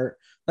smart.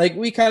 Like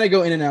we kind of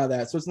go in and out of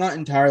that, so it's not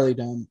entirely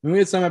dumb. I mean, we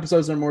had some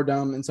episodes that are more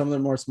dumb and some of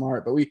them are more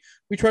smart, but we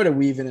try to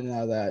weave in and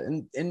out of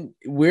that. And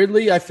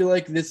weirdly, I feel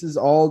like this is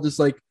all just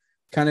like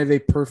kind of a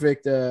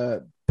perfect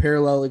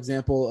parallel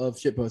example of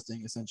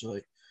shitposting,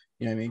 essentially.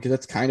 You know what I mean? Because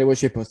that's kind of what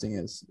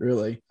shitposting is,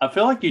 really. I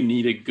feel like you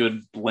need a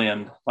good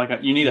blend. Like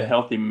you need a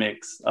healthy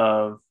mix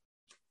of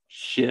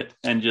shit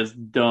and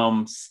just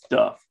dumb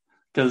stuff.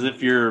 Because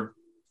if you're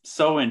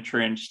so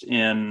entrenched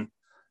in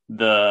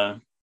the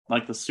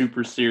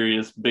super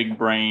serious big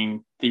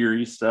brain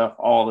theory stuff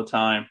all the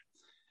time,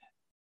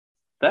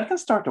 that can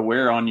start to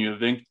wear on you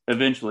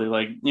eventually.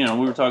 Like, we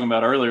were talking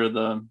about earlier,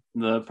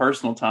 the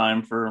personal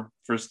time for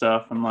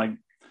stuff, and like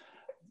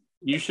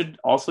you should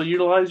also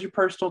utilize your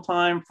personal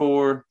time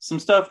for some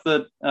stuff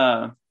that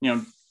or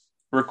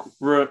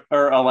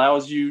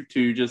allows you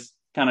to just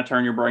kind of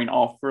turn your brain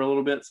off for a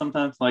little bit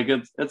sometimes. Like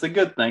it's a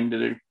good thing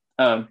to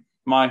do.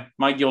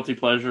 My guilty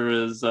pleasure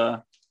is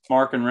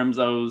Mark and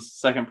Remzo's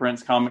Second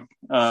Print's comic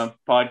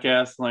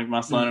podcast. Like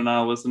my son and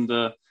I listen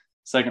to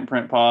Second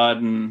Print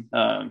Pod and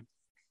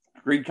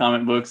read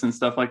comic books and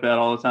stuff like that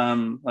all the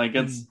time. Like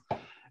it's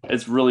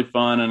really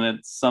fun, and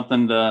it's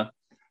something to.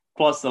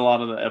 Plus, a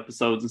lot of the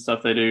episodes and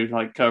stuff they do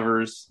like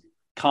covers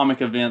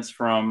comic events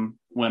from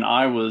when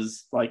I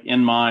was like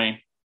in my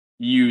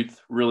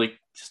youth, really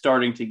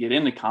starting to get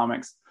into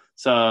comics.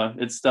 So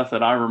it's stuff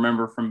that I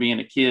remember from being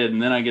a kid,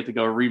 and then I get to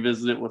go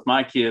revisit it with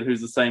my kid, who's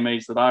the same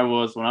age that I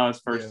was when I was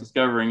first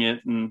discovering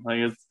it. And like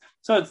it's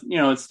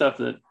it's stuff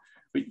that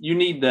you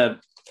need that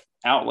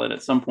outlet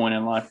at some point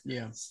in life.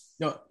 Yeah,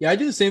 I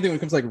do the same thing when it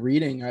comes to like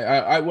reading.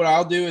 I what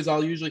I'll do is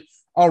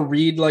I'll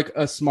read like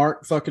a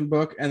smart fucking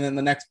book, and then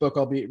the next book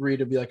I'll read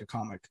will be like a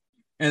comic,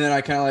 and then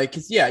I kind of like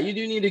because you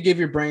do need to give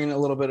your brain a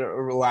little bit of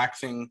a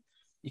relaxing.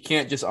 You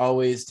can't just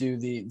always do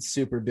the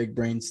super big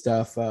brain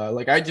stuff.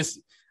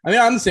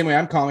 I'm the same way.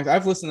 I'm comics.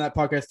 I've listened to that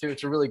podcast too.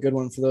 It's a really good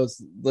one for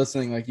those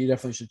listening. Like you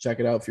definitely should check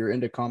it out if you're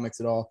into comics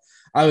at all.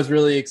 I was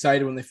really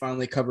excited when they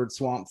finally covered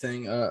Swamp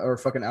Thing or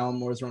fucking Alan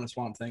Moore's run of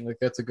Swamp Thing. Like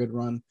that's a good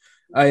run.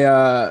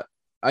 I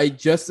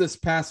just this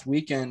past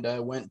weekend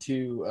went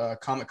to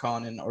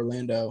Comic-Con in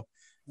Orlando.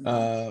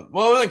 Well, it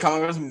wasn't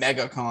Comic-Con, it was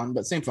Mega-Con,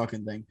 but same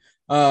fucking thing.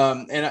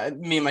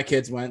 Me and my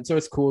kids went, so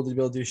it's cool to be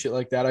able to do shit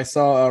like that. I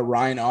saw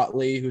Ryan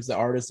Otley, who's the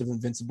artist of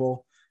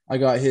Invincible. I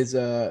got his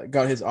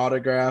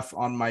autograph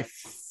on my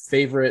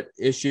favorite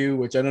issue,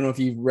 which I don't know if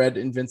you've read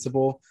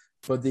Invincible,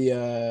 but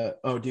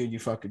dude, you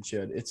fucking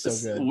should. It's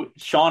so good.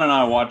 Sean and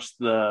I watched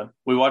the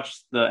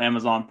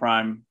Amazon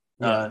Prime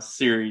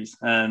series,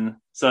 and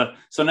so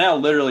now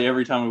literally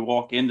every time we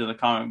walk into the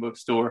comic book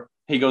store,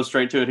 he goes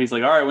straight to it. He's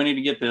like, all right, we need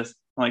to get this.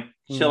 I'm like,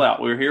 chill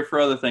out. We're here for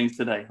other things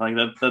today. Like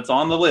that's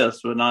on the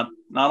list, but not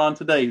on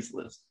today's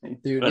list.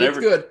 Dude, it's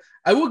good.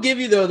 I will give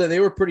you though that they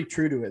were pretty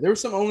true to it. There were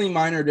some only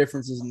minor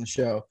differences in the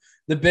show.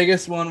 The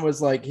biggest one was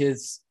like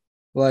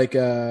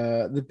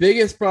the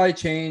biggest probably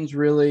change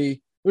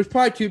really. There's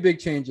probably two big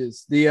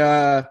changes.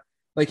 The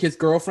like his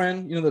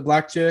girlfriend, the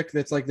black chick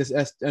that's like this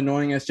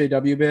annoying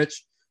SJW bitch.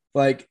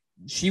 Like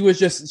she was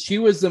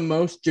the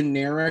most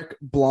generic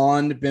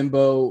blonde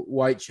bimbo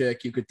white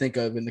chick you could think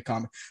of in the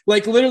comic.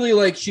 Like literally,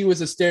 like she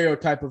was a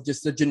stereotype of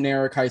just a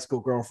generic high school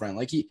girlfriend.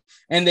 Like they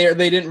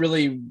didn't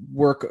really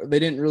work. They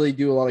didn't really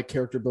do a lot of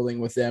character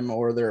building with them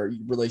or their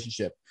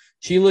relationship.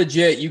 She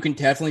legit, you can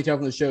definitely tell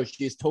from the show,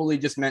 she is totally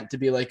just meant to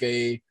be like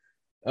a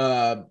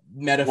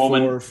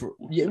metaphor for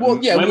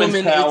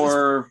women's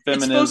power, feminism.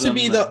 It's supposed to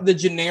be the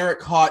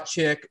generic hot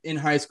chick in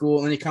high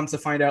school, and he comes to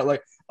find out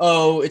like,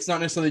 oh, it's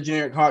not necessarily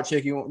generic hot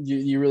chick.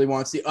 You really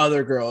want to see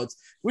other girl.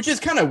 Which is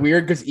kind of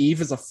weird because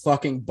Eve is a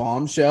fucking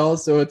bombshell.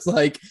 So it's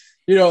like,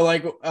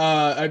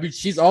 I mean,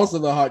 she's also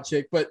the hot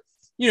chick, but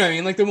you know what I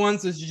mean? Like the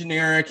ones that's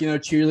generic,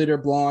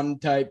 cheerleader,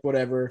 blonde type,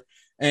 whatever.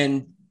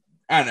 And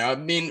I don't know. I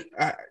mean,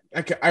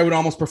 I would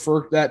almost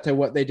prefer that to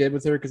what they did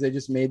with her because they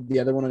just made the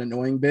other one an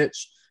annoying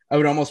bitch. I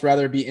would almost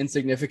rather be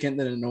insignificant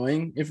than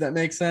annoying, if that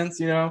makes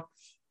sense,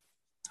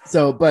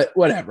 So, but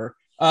whatever.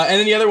 And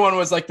then the other one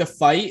was like the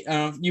fight.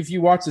 If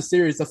you watch the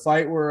series, the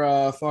fight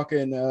where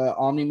fucking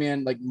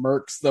Omni-Man like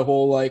murks the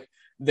whole like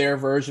their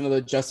version of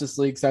the Justice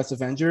League /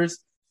 Avengers.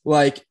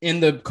 Like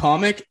in the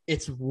comic,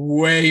 it's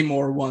way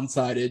more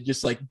one-sided,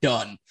 just like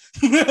done.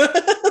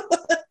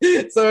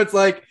 So it's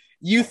like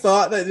you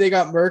thought that they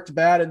got murked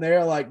bad, and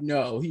they're like,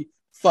 no, he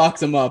fucks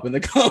them up in the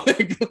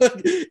comic.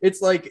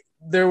 It's like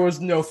there was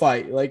no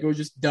fight, like it was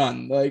just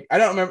done. Like I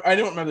don't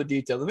remember the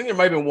details. I think there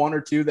might have been one or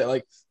two that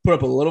like put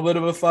up a little bit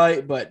of a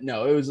fight, but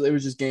no, it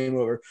was just game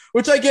over.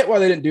 Which I get why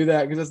they didn't do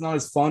that, because it's not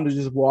as fun to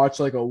just watch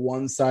like a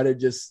one-sided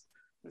just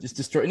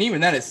destroy. And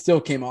even then, it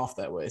still came off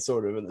that way,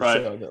 sort of in the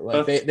show. That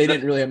like they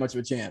didn't really have much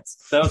of a chance.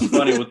 That was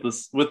funny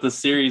with the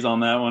series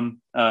on that one.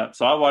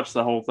 So I watched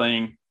the whole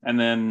thing, and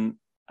then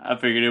I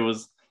figured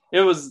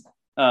it was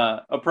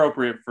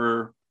appropriate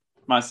for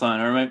my son,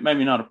 or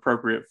maybe not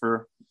appropriate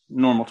for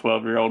normal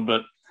 12-year-old,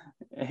 but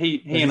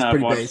he and I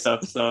watched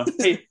stuff, so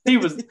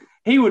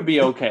he would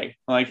be okay.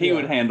 Like he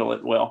would handle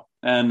it well.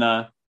 And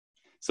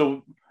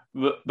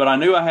but I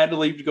knew I had to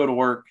leave to go to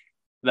work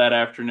that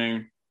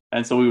afternoon.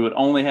 And so we would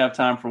only have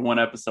time for one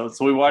episode.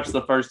 So we watched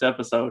the first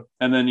episode,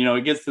 and then,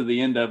 it gets to the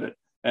end of it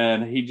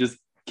and he just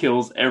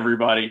kills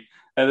everybody.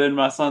 And then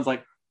my son's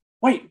like,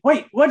 wait,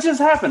 what just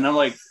happened? I'm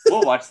like,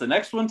 we'll watch the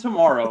next one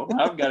tomorrow.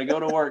 I've got to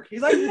go to work.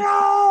 He's like,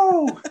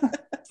 no.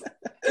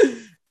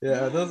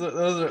 Yeah,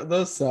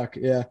 those suck.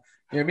 Yeah.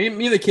 Yeah, me and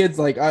the kids,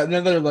 like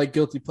another like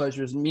guilty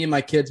pleasures. Me and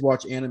my kids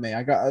watch anime.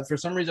 I got, for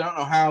some reason, I don't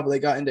know how, but they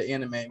got into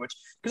anime,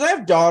 because I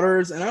have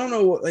daughters, and I don't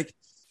know what, like,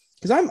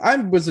 because I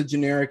was a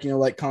generic,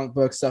 like comic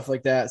book stuff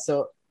like that.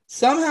 So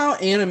somehow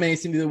anime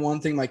seemed to be the one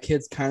thing my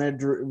kids kind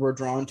of were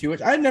drawn to,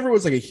 which I never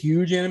was like a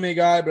huge anime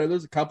guy, but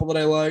there's a couple that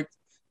I liked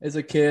as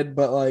a kid,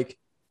 but like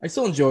I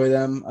still enjoy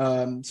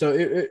them. So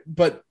it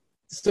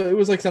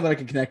was like something I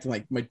could connect to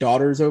like my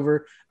daughters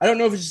over. I don't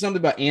know if it's just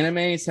something about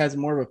anime has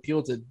more of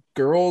appeal to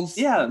girls.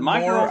 Yeah,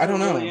 girls. I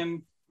don't know.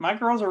 My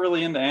girls are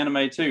really into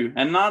anime too,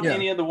 and not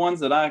any of the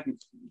ones that I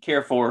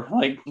care for.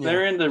 Like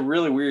they're into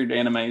really weird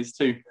animes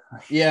too.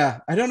 Yeah,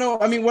 I don't know.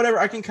 I mean, whatever.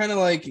 I can kind of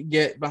like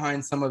get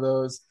behind some of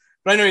those,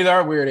 but I know there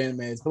are weird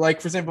animes. But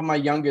like, for example, my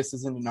youngest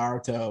is into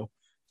Naruto,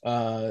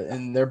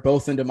 and they're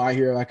both into My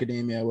Hero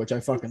Academia, which I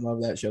fucking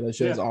love that show. That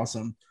show is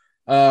awesome.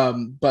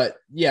 But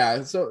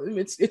yeah, so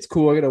it's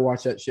cool. I got to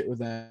watch that shit with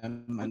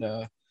them,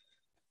 and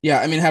yeah,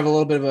 I mean, have a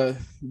little bit of a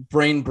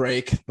brain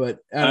break. But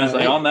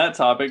on that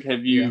topic,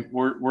 have you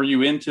were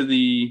you into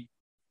the?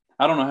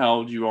 I don't know how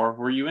old you are.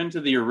 Were you into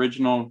the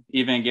original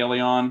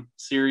Evangelion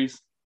series?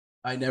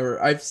 I've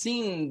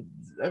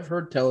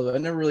heard tell of it. I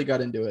never really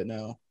got into it.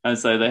 No. I'd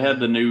say they had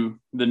the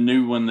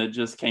new one that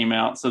just came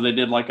out. So they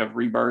did like a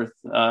rebirth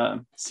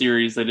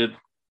series. They did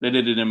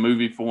it in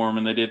movie form,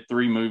 and they did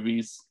 3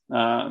 movies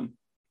in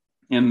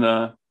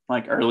the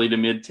like early to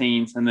mid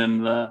teens. And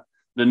then the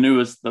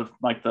newest,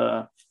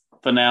 the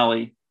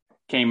finale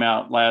came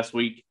out last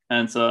week.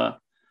 And so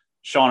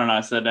Sean and I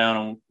sat down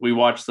and we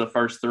watched the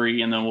first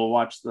 3, and then we'll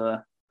watch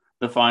the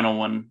final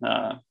one.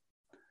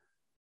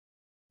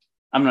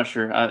 I'm not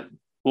sure.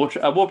 We'll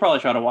probably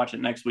try to watch it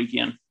next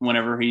weekend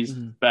whenever he's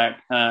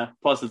back.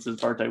 Plus, it's his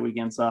birthday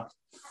weekend, so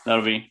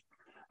that'll be.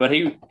 But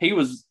he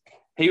was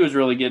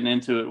really getting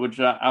into it, which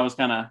I was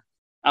kind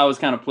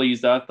of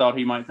pleased. I thought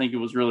he might think it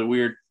was really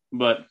weird,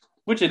 but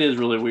which it is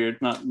really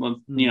weird. Not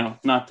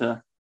not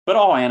to, but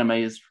all anime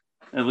is,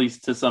 at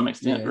least to some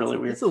extent, really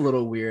weird. It's a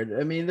little weird.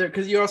 I mean,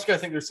 because you also got to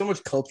think there's so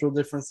much cultural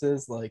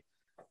differences. Like,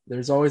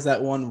 there's always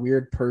that one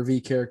weird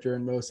pervy character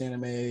in most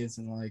animes,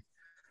 and like.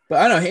 But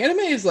I don't know, anime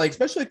is like,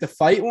 especially like the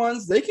fight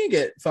ones, they can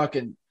get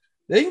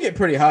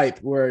pretty hype.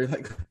 Where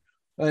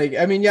like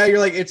I mean, yeah, you're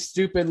like, it's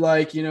stupid,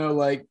 like,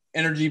 like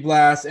energy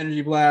blast,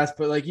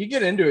 but like you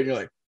get into it and you're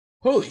like,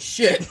 holy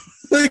shit.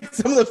 Like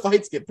some of the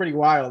fights get pretty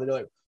wild. And you're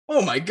like,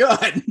 oh my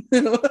god.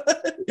 You're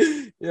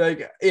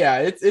like, yeah,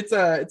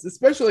 it's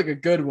especially like a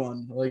good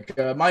one. Like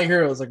My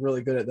Hero is like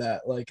really good at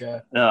that. Like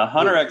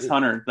Hunter x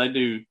Hunter, they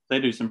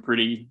do some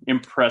pretty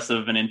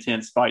impressive and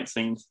intense fight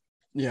scenes.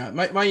 Yeah,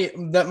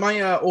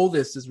 my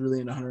oldest is really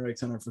into Hunter x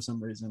Hunter for some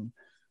reason,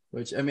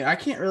 which I mean I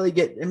can't really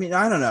get. I mean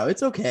I don't know,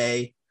 it's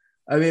okay.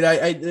 I mean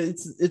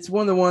it's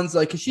one of the ones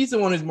like, 'cause she's the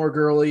one who's more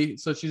girly,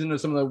 so she's into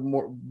some of the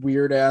more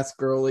weird ass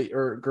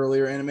girlier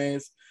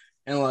animes,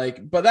 and like,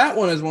 but that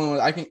one is one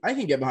I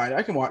can get behind.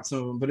 I can watch some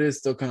of them, but it is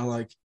still kind of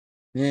like,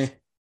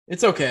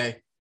 it's okay.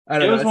 I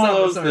don't know. It was one of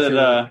those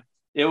that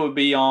it would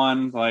be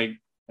on like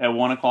at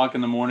 1:00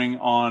 in the morning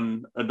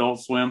on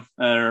Adult Swim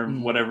or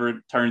whatever it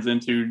turns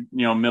into,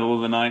 middle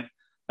of the night.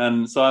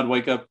 And so I'd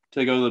wake up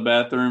to go to the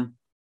bathroom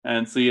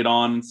and see it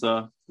on.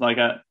 So like,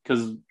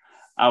 cause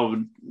I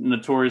would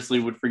notoriously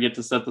would forget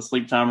to set the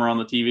sleep timer on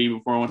the TV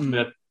before I went to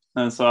bed.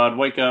 And so I'd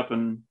wake up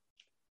and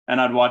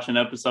I'd watch an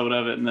episode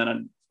of it, and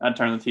then I'd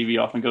turn the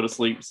TV off and go to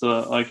sleep.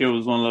 So like it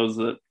was one of those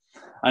that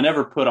I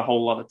never put a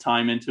whole lot of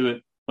time into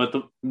it, but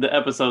the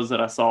episodes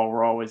that I saw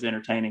were always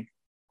entertaining.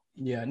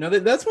 Yeah, no,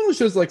 that's one of the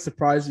shows like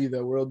surprise you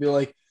though, where it'll be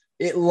like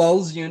it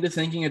lulls you into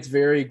thinking it's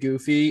very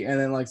goofy, and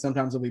then like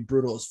sometimes it'll be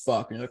brutal as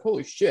fuck, and you're like,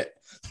 holy shit.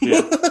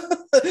 Yeah.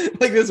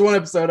 Like this one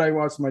episode I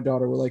watched with my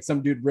daughter where like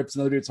some dude rips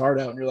another dude's heart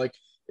out, and you're like,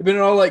 it's been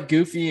all like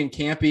goofy and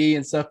campy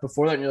and stuff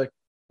before that, and you're like,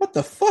 what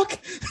the fuck?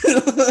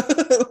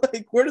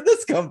 Like, where did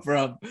this come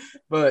from?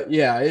 But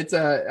yeah, it's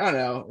I don't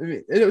know. I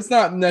mean, it's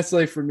not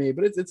necessarily for me,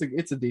 but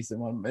it's a decent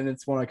one, and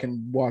it's one I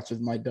can watch with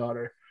my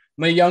daughter.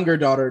 My younger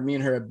daughter, me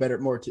and her have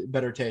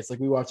better taste. Like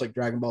we watch like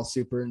Dragon Ball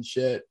Super and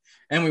shit,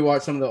 and we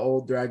watch some of the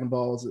old Dragon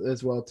Balls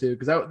as well too.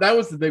 Because that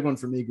was the big one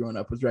for me growing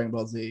up was Dragon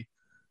Ball Z.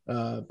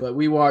 But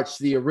we watched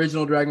the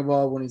original Dragon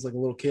Ball when he's like a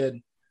little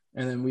kid,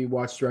 and then we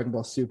watched Dragon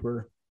Ball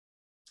Super,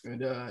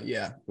 and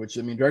yeah, which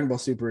I mean, Dragon Ball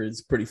Super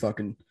is pretty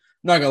fucking.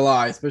 Not gonna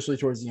lie, especially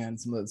towards the end,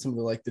 some of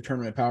the like the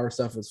tournament power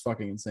stuff was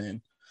fucking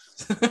insane.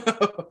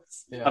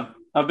 Yeah,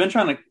 I've been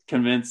trying to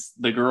convince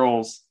the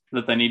girls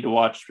that they need to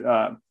watch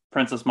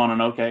Princess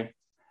Mononoke,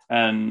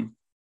 and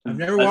I've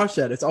never watched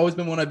that. It's always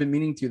been one I've been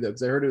meaning to though,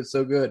 because I heard it was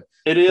so good.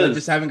 It is. I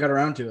just haven't got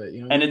around to it.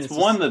 You know, and it's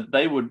one that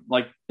they would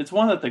like. It's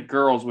one that the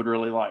girls would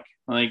really like.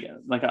 Like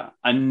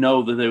I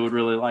know that they would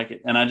really like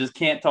it, and I just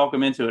can't talk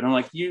them into it. I'm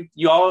like,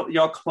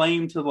 y'all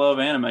claim to love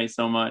anime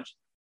so much.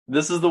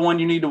 This is the one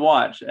you need to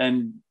watch,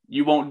 and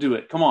you won't do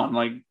it. Come on,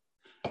 like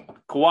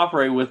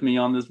cooperate with me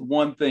on this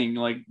one thing.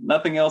 Like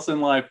nothing else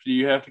in life do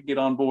you have to get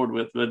on board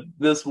with, but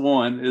this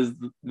one is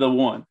the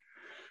one.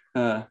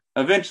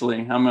 Eventually,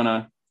 I'm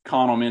gonna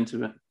con them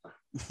into it.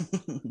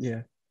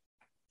 Yeah.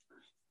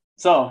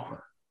 So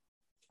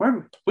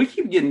we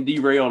keep getting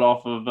derailed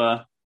off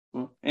of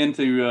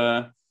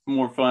into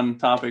more fun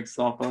topics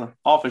off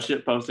of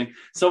shit posting.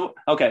 So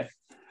okay,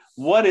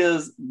 what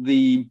is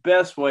the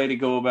best way to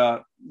go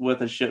about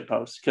with a shit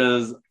post?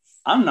 Because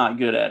I'm not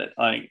good at it.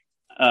 Like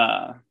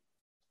I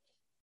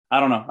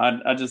don't know.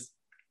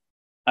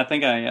 I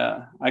think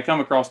I come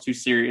across too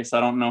serious.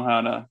 I don't know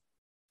how to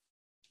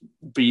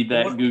be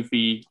that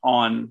goofy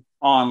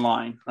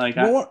online. Like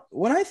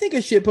when I think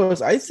of shit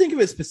posts, I think of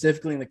it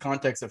specifically in the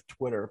context of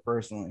Twitter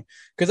personally,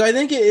 because I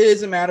think it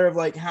is a matter of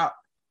like how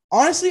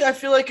honestly I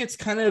feel like it's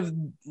kind of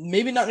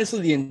maybe not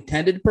necessarily the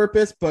intended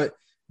purpose, but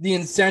the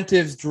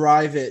incentives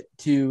drive it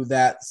to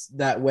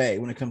that way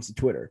when it comes to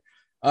Twitter.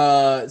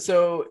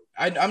 So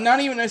I'm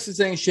not even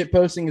necessarily saying shit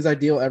posting is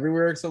ideal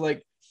everywhere. So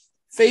like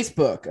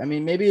Facebook, I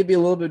mean, maybe it'd be a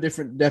little bit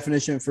different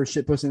definition for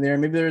shit posting there.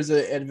 Maybe there's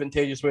an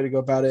advantageous way to go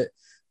about it.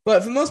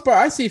 But for the most part,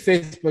 I see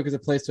Facebook as a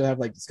place to have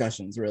like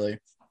discussions, really.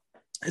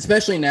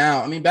 Especially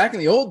now. I mean, back in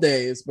the old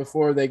days,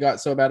 before they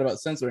got so bad about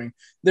censoring,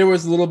 there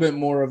was a little bit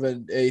more of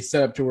a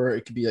setup to where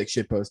it could be like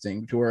shit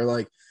posting, to where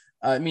like,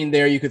 I mean,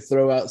 there you could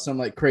throw out some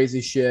like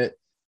crazy shit,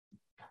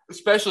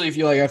 especially if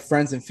you like have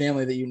friends and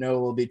family that you know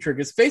will be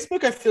triggered.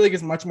 Facebook, I feel like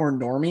is much more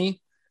normie,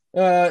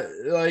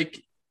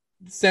 like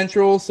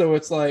central. So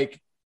it's like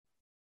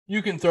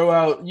you could throw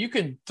out,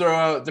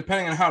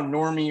 depending on how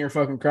normie your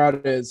fucking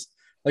crowd is.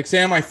 Like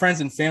say on my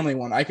friends and family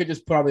one, I could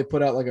just probably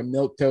put out like a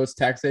milquetoast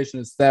taxation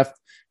is theft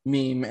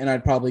meme, and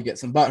I'd probably get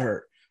some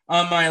butthurt.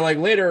 On my like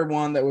later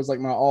one that was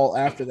like my all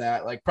after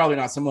that, like probably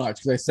not so much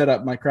because I set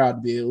up my crowd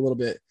to be a little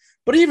bit.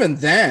 But even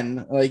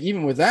then, like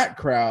even with that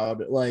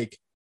crowd, like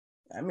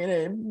I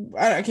mean,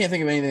 I can't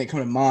think of anything that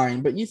come to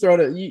mind. But you throw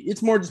it,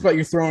 it's more just about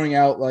you throwing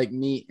out like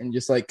meat and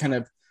just like kind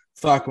of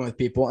fucking with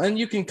people, and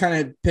you can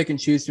kind of pick and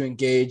choose to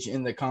engage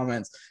in the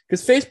comments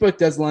because Facebook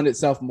does lend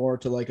itself more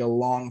to like a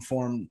long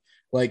form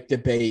like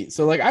debate.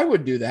 So like I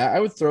would do that. I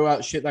would throw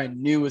out shit that I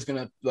knew was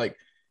gonna like,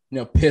 you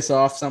know, piss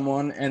off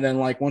someone, and then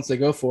like once they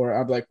go for it,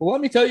 I'd be like, well, let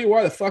me tell you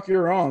why the fuck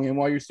you're wrong and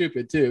why you're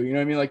stupid too. You know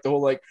what I mean? Like the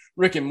whole like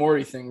Rick and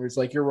Morty thing where it's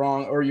like you're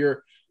wrong or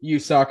you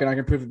suck and I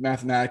can prove it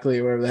mathematically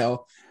or whatever the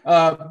hell.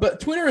 But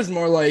Twitter is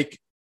more like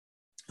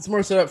it's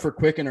more set up for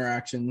quick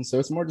interactions. So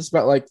it's more just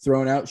about like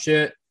throwing out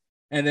shit.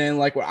 And then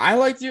like what I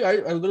like to do,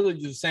 I literally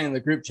just saying in the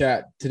group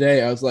chat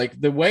today, I was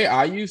like, the way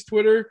I use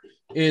Twitter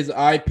is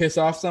I piss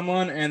off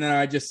someone and then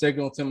I just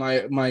signal to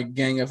my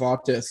gang of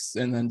autists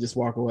and then just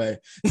walk away.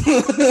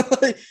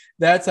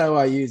 That's how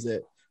I use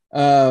it.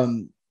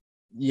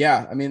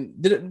 Yeah, I mean,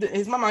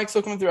 is my mic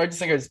still coming through? I just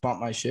think I just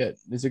bumped my shit.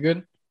 Is it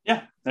good?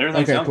 Yeah,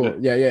 everything okay, sounds cool.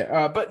 good.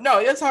 Yeah. But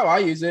no, that's how I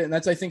use it, and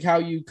that's I think how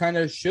you kind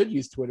of should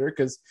use Twitter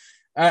because.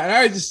 And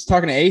I was just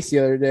talking to Ace the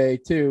other day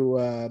too.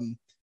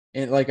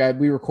 And like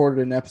we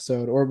recorded an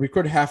episode or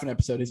recorded half an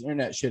episode. His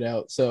internet shit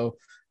out, so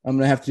I'm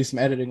gonna have to do some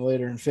editing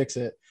later and fix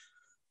it.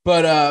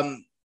 But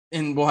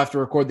and we'll have to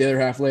record the other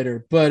half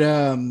later. But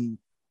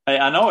hey,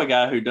 I know a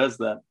guy who does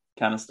that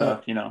kind of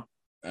stuff. You know.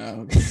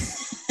 Okay.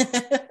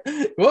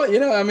 Well, you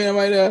know, I mean, I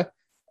might.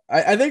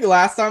 I think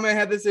last time I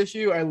had this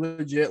issue, I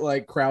legit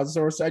like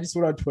crowdsourced. I just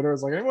went on Twitter. I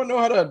was like, anyone know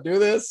how to do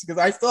this? Because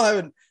I still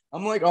haven't.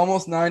 I'm like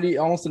almost to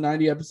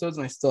 90 episodes,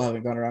 and I still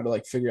haven't gone around to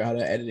like figure out how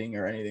to editing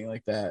or anything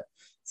like that.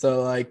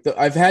 So like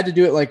I've had to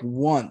do it like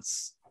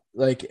once,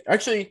 like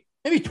actually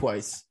maybe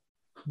twice,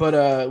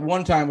 but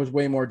one time was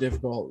way more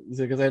difficult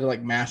because I had to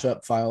like mash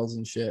up files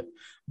and shit.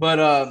 But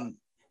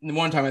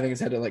one time I think I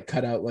just had to like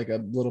cut out like a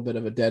little bit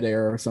of a dead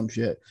air or some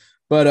shit.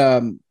 But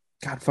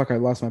God, fuck, I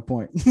lost my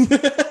point.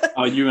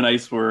 Oh, you and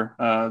Ace were.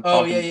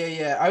 Oh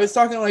yeah. I was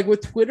talking like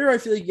with Twitter. I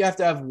feel like you have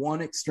to have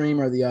one extreme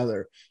or the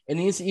other. It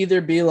needs to either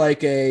be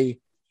like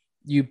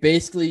you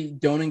basically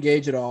don't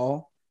engage at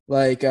all.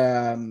 Like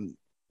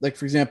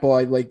for example,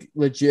 I like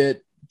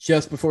legit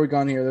just before we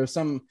got on here, there was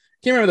some,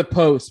 can't remember the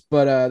post,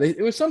 but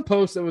it was some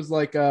post that was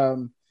like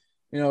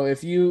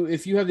if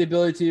you have the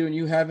ability to and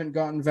you haven't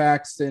gotten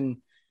vaxxed and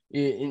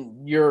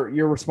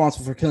you're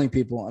responsible for killing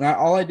people. And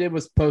all I did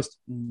was post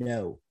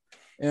no.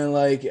 And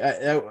like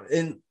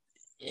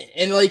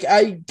and like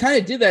I kind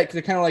of did that because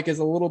it kind of like as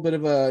a little bit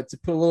of to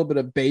put a little bit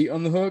of bait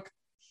on the hook.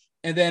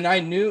 And then I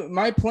knew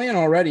my plan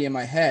already in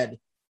my head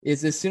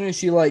is as soon as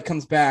she like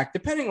comes back,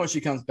 depending on what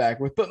she comes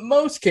back with, but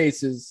most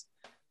cases,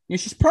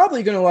 she's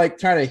probably gonna like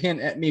try to hint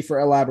at me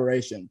for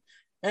elaboration.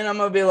 And I'm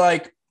gonna be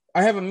like,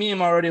 I have a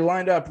meme already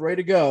lined up,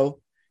 ready to go.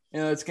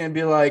 It's gonna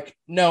be like,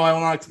 no, I will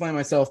not explain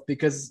myself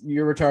because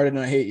you're retarded and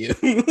I hate you.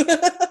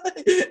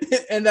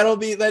 And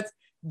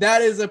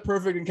that is a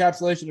perfect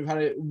encapsulation of how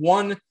to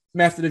one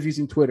method of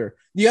using Twitter.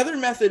 The other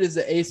method is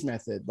the Ace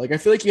method. Like I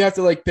feel like you have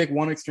to like pick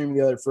one extreme or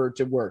the other for it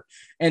to work.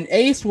 And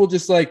Ace will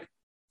just like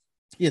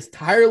he has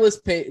tireless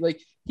like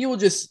he will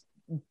just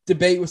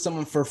debate with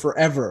someone for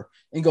forever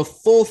and go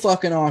full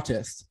fucking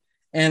autist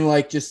and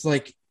like just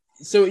like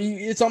so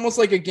it's almost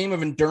like a game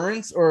of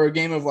endurance or a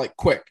game of like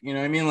quick, you know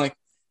what I mean? Like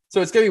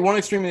so it's gonna be one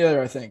extreme or the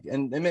other, I think.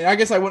 And I mean I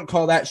guess I wouldn't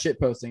call that shit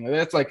posting.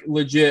 That's like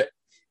legit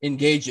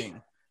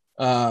engaging.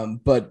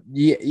 But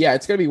yeah,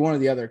 it's gonna be one or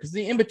the other because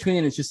the in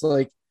between is just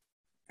like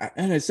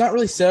and it's not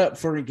really set up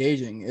for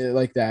engaging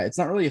like that. It's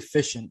not really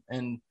efficient.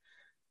 And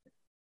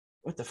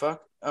what the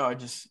fuck? Oh, all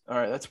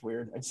right, that's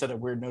weird. I just had a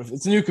weird notification.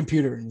 It's a new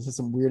computer and just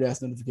some weird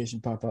ass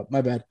notification pop up.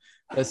 My bad.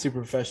 That's super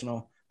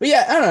professional. But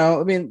yeah, I don't know.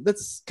 I mean,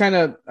 that's kind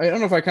of, I don't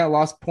know if I kind of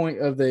lost point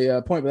of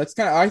the point, but that's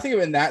kind of, I think of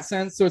it in that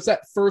sense. So it's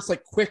that first,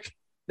 like quick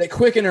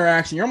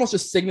interaction. You're almost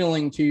just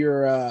signaling to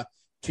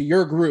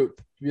your group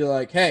to be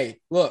like,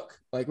 hey, look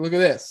at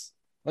this.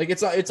 Like,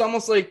 it's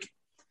almost like,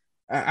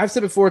 I've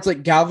said before, it's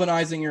like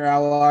galvanizing your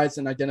allies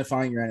and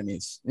identifying your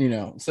enemies,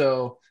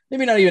 so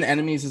maybe not even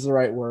enemies is the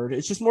right word.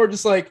 It's just more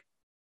just like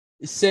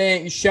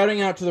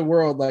shouting out to the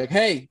world, like,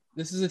 hey,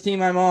 this is the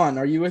team I'm on.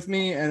 Are you with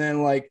me? And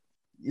then like,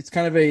 it's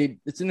kind of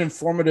it's an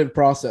informative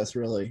process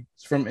really.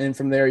 From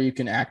there you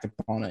can act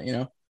upon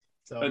it,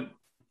 So.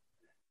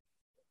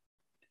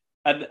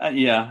 I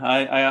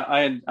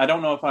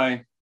don't know if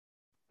I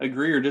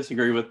agree or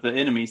disagree with the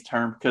enemies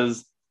term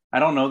because I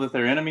don't know that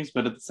they're enemies,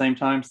 but at the same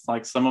time,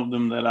 like some of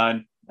them that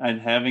I'd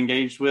have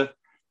engaged with,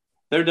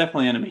 they're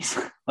definitely enemies.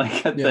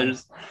 Like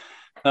there's,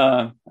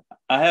 I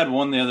had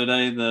one the other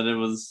day that it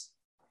was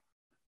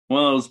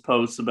one of those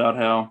posts about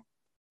how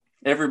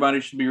everybody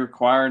should be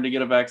required to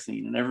get a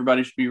vaccine and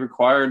everybody should be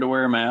required to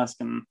wear a mask.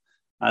 And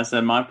I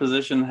said, my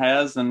position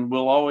has and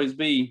will always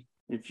be,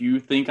 if you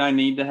think I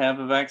need to have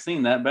a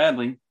vaccine that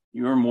badly,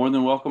 you are more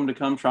than welcome to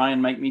come try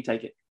and make me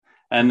take it.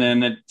 And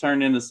then it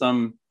turned into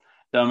some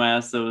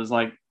dumbass that was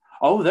like,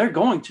 oh, they're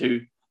going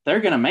to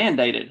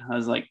mandate it. I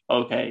was like,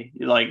 okay,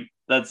 like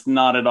that's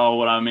not at all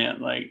what I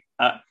meant. Like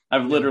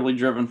I've literally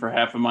driven for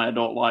half of my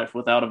adult life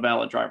without a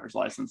valid driver's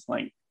license.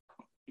 Like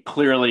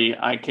clearly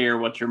I care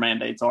what your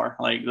mandates are.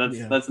 Like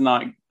that's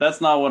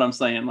not what I'm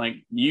saying.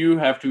 Like you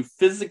have to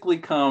physically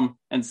come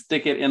and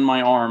stick it in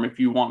my arm if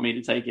you want me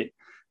to take it.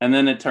 And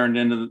then it turned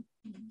into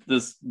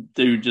this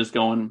dude just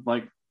going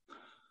like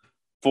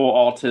full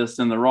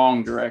autist in the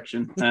wrong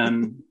direction.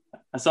 And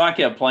so I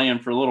kept playing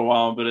for a little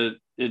while, but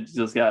it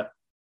just got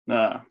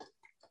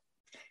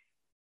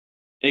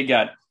it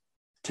got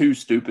too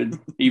stupid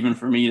even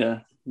for me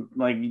to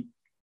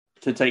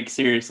take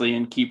seriously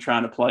and keep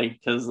trying to play.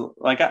 Because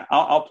like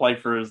I'll play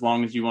for as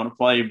long as you want to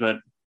play, but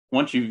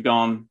once you've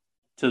gone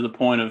to the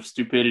point of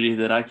stupidity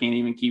that I can't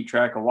even keep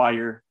track of why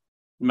you're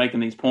making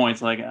these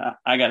points, like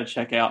I got to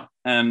check out.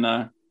 And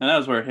that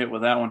was where it hit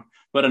with that one.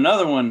 But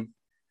another one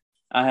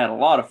I had a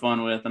lot of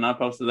fun with, and I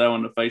posted that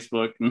one to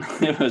Facebook, and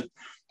it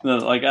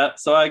was like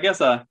so I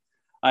guess I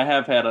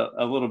have had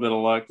a little bit of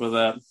luck with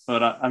that,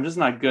 but I'm just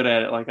not good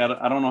at it. Like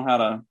I don't know how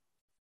to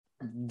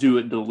do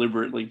it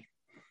deliberately.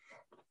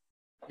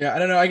 Yeah, I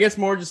don't know. I guess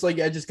more just like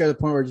I just got to the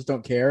point where I just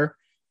don't care,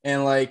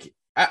 and like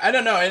I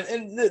don't know.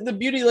 And the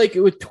beauty like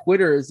with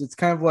Twitter is it's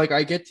kind of like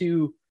I get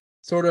to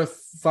sort of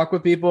fuck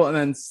with people and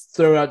then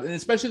throw it out, and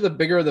especially the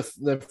bigger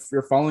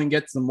your following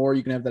gets, the more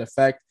you can have that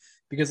effect.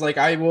 Because like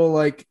I will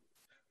like,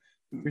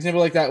 for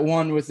example, like that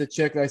one with the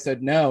chick that I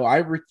said no, I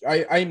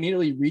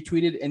immediately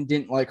retweeted and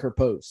didn't like her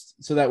post,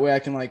 so that way I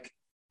can like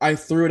I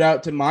threw it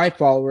out to my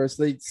followers,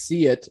 they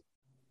see it,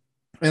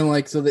 and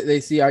like so they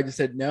see I just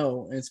said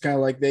no, and it's kind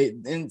of like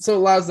and so it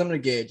allows them to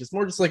gauge. It's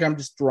more just like I'm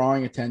just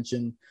drawing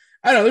attention.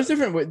 I don't know.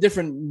 There's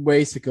different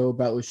ways to go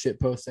about with shit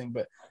posting,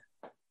 but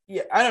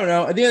Yeah, I don't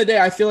know. At the end of the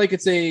day, I feel like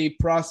it's a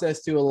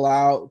process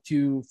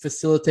to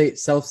facilitate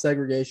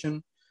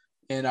self-segregation,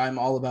 and I'm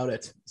all about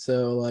it.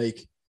 So like,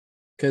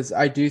 because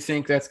I do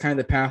think that's kind of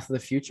the path of the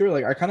future.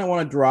 Like, I kind of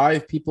want to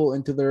drive people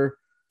into their,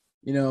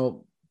 you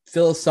know,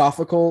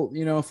 philosophical,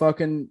 you know,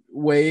 fucking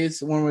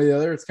ways one way or the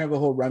other. It's kind of a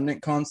whole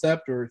remnant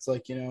concept, or it's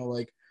like, you know,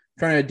 like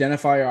trying to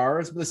identify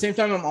ours. But at the same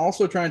time, I'm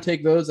also trying to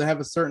take those that have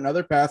a certain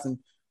other path and,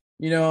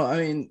 you know, I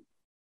mean,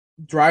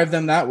 drive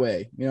them that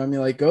way. You know, I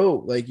mean, like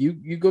go, like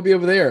you go be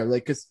over there,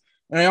 like because.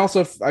 And I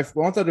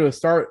want that to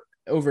start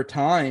over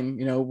time,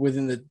 you know,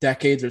 within the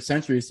decades or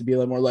centuries to be a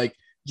little more like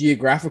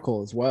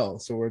geographical as well.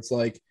 So where it's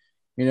like,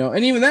 you know,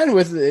 and even then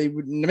with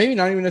maybe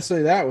not even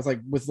necessarily that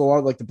with a lot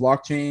of like the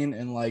blockchain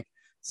and like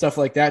stuff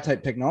like that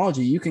type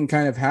technology, you can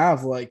kind of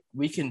have like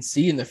we can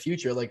see in the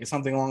future like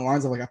something along the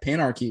lines of like a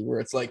panarchy where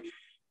it's like,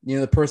 you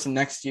know, the person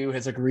next to you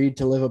has agreed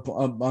to live up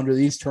under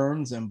these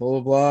terms and blah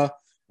blah blah.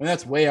 I mean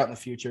that's way out in the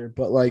future,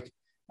 but like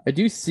I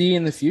do see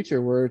in the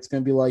future where it's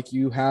going to be like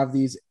you have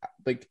these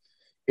like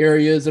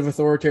areas of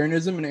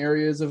authoritarianism and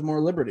areas of more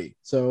liberty.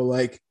 So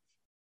like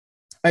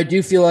I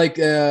do feel like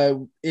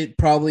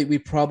we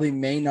probably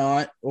may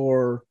not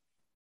or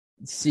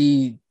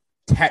see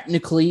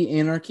technically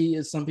anarchy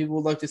as some people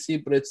would like to see,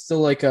 but it's still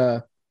like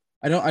I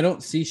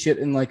don't see shit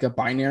in like a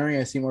binary.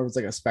 I see more of it's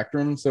like a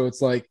spectrum. So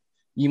it's like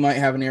you might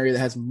have an area that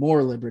has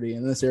more liberty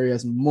and this area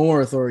has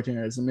more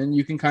authoritarianism, and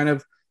you can kind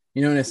of,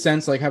 you know, in a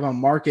sense like have a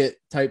market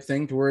type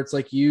thing to where it's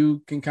like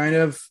you can kind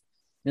of,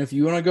 you know, if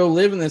you want to go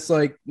live in this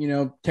like, you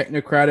know,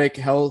 technocratic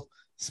hell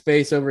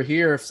space over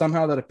here, if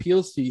somehow that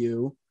appeals to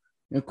you,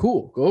 you know,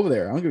 cool, go over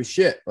there. I don't give a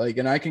shit. Like,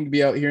 and I can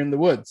be out here in the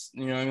woods.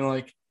 You know, I mean,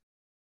 like,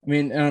 I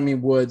don't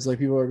mean woods. Like,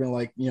 people are gonna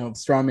like, you know,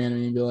 straw man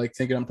me and be like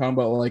thinking I'm talking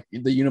about like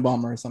the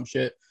Unabomber or some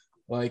shit.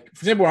 Like,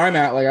 for example, where I'm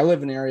at, like, I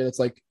live in an area that's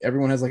like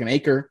everyone has like an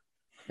acre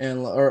and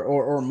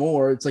or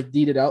more. It's like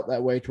deeded out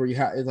that way to where you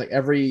have it's like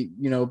every,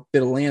 you know,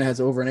 bit of land has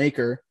over an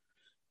acre.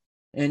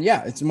 And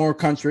yeah, it's more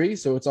country,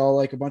 so it's all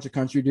like a bunch of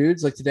country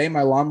dudes. Like today,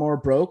 my lawnmower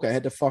broke. I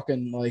had to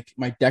fucking like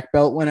my deck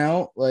belt went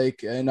out,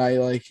 like,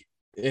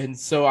 and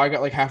so I got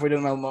like halfway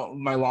down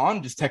my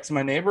lawn, just texted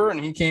my neighbor, and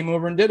he came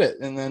over and did it.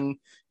 And then,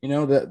 you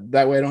know,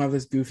 that way I don't have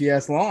this goofy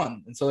ass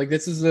lawn. And so like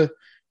this is you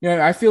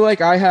know, I feel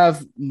like I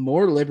have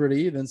more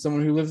liberty than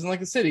someone who lives in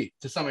like a city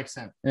to some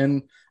extent,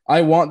 and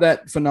I want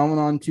that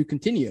phenomenon to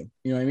continue.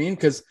 You know what I mean?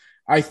 Because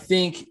I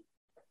think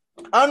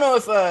I don't know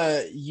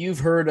if you've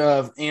heard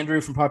of Andrew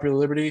from Popular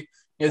Liberty.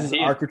 He has this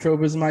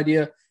archetropism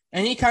idea,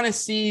 and he kind of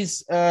sees,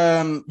 he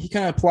kind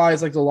of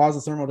applies like the laws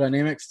of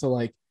thermodynamics to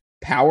like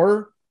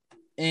power.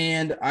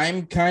 And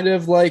I'm kind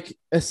of like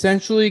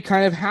essentially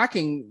kind of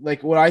hacking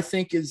like what I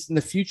think is in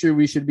the future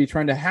we should be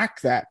trying to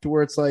hack that to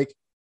where it's like,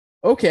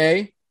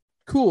 okay,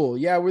 cool,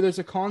 yeah, where there's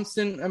a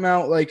constant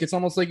amount, like it's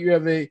almost like you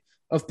have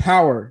of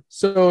power.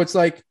 So it's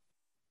like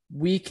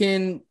we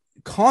can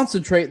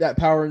concentrate that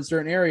power in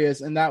certain areas,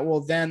 and that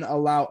will then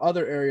allow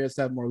other areas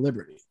to have more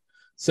liberty.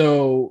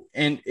 So,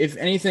 and if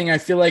anything, I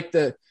feel like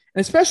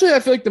especially I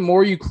feel like the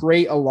more you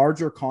create a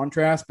larger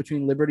contrast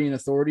between liberty and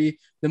authority,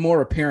 the more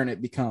apparent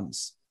it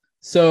becomes.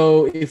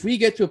 So if we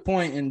get to a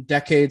point in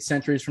decades,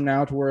 centuries from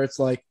now to where it's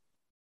like,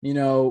 you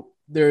know,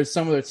 there's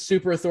some that's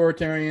super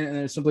authoritarian and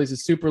there's some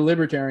places super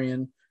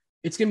libertarian,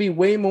 it's going to be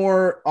way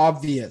more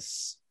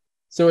obvious.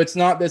 So it's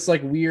not this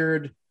like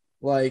weird,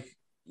 like,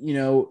 you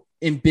know,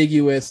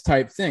 ambiguous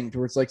type thing to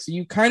where it's like, so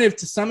you kind of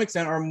to some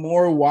extent are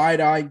more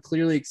wide-eyed,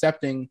 clearly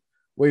accepting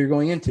what you're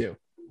going into.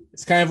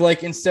 It's kind of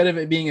like instead of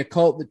it being a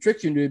cult that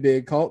tricks you into a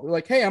big cult, they're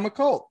like, hey, I'm a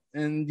cult,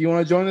 and do you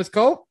want to join this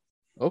cult?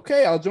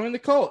 Okay, I'll join the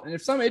cult. And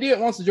if some idiot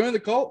wants to join the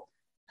cult,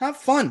 have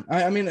fun.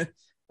 I mean,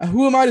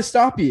 who am I to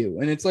stop you?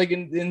 And it's like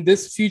in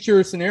this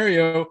future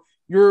scenario,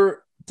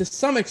 you're to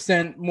some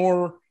extent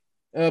more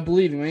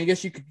believing. I mean, I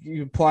guess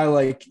you apply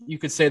like you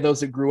could say those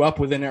that grew up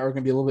within it are going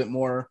to be a little bit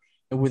more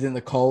within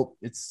the cult.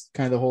 It's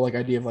kind of the whole like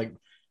idea of like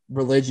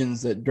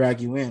religions that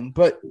drag you in.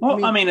 But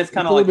well, I mean it's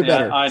kind of like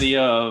the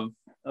idea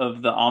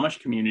of the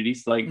Amish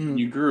communities. Like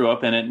you grew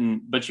up in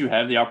it, but you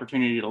have the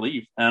opportunity to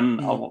leave,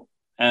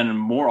 and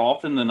more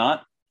often than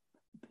not,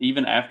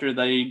 even after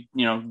they,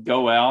 you know,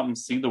 go out and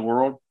see the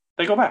world,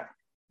 they go back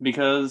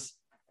because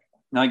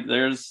like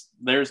there's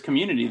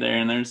community there,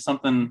 and there's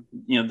something,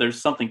 you know,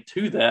 there's something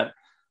to that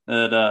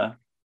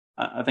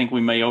I think we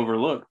may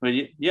overlook. But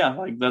yeah,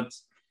 like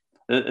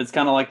it's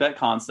kind of like that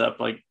concept.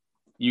 Like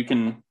you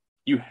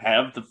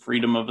have the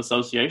freedom of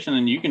association,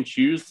 and you can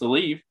choose to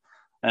leave,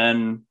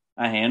 and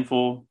a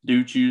handful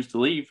do choose to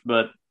leave,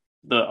 but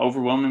the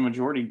overwhelming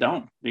majority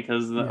don't,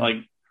 because like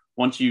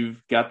once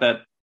you've got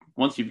that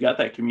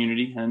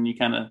community and you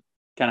kind of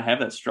have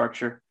that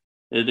structure,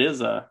 it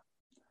is a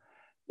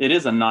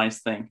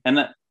nice thing.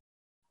 And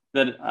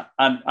that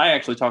I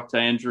actually talked to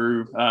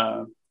Andrew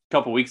a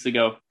couple weeks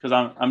ago because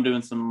I'm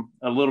doing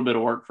a little bit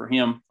of work for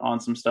him on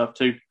some stuff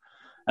too,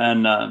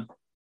 and I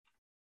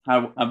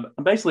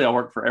basically I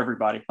work for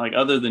everybody, like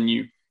other than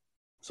you,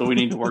 so we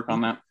need to work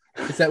on that.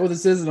 Is that what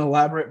this is? An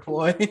elaborate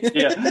ploy?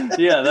 Yeah.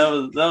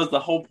 That was the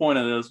whole point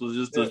of this, was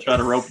just to try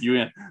to rope you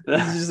in.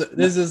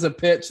 This is a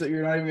pitch that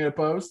you're not even going to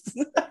post.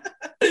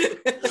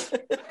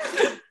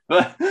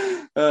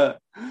 But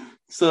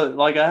so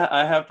like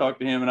I have talked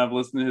to him and I've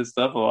listened to his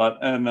stuff a lot,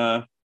 and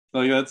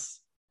like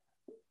that's,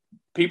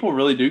 people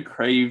really do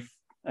crave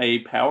a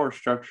power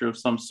structure of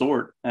some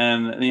sort,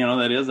 and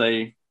that is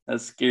a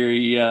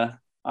scary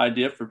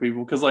idea for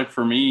people, because like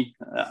for me,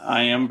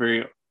 I am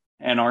very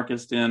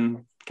anarchist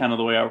in kind of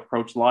the way I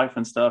approach life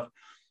and stuff,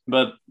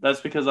 but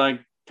that's because I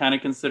kind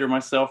of consider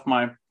myself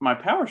my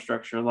power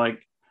structure.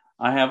 Like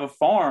I have a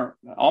farm,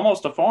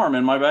 almost a farm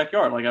in my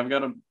backyard. Like I've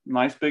got a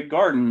nice big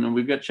garden, and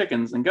we've got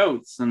chickens and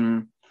goats,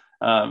 and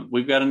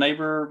we've got a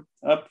neighbor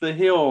up the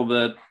hill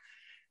that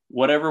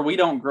whatever we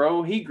don't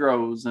grow, he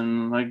grows.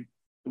 And like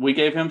we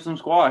gave him some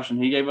squash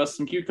and he gave us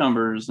some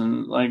cucumbers.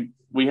 And like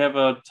we have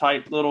a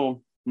tight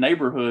little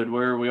neighborhood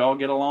where we all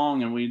get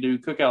along and we do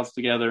cookouts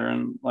together.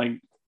 And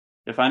like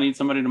if I need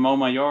somebody to mow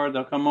my yard,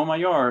 they'll come mow my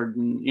yard.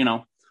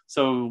 And,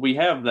 so we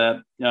have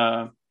that,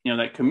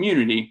 that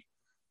community,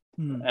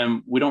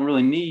 and we don't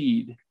really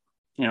need,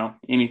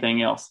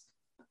 anything else.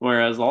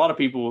 Whereas a lot of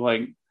people,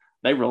 like,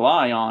 they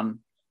rely on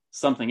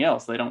something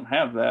else. They don't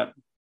have that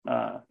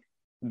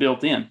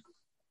built in.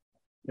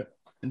 Yep.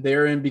 And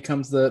therein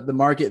becomes the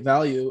market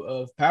value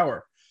of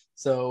power.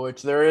 So,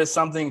 which there is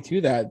something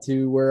to that,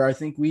 to where I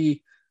think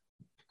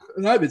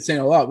and I've been saying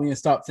a lot, we need to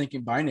stop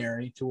thinking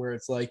binary, to where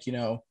it's like,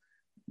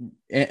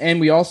 and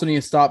we also need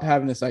to stop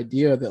having this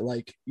idea that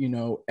like,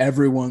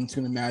 everyone's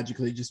going to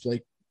magically just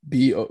like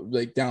be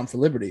like down for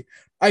liberty.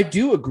 I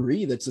do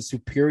agree that's a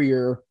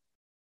superior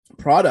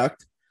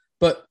product,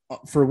 but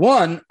for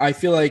one, I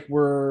feel like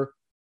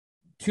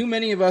too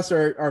many of us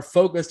are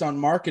focused on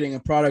marketing a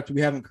product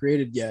we haven't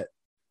created yet.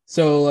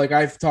 So like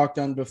I've talked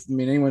on before,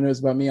 anyone knows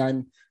about me,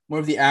 I'm more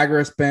of the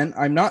agorist bent.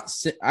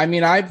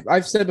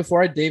 I've said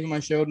before, I had Dave on my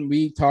show, and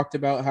we talked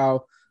about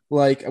how,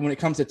 like, when it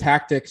comes to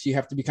tactics, you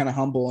have to be kind of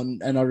humble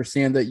and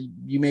understand that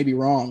you may be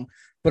wrong.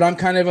 But I'm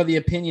kind of the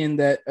opinion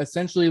that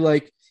essentially,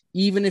 like,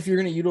 even if you're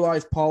going to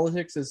utilize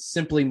politics as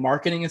simply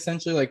marketing,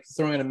 essentially like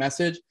throwing in a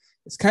message,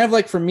 it's kind of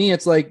like, for me,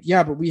 it's like,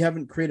 yeah, but we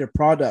haven't created a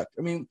product.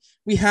 I mean,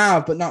 we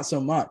have, but not so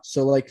much.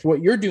 So like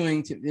what you're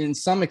doing in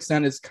some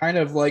extent is kind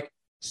of like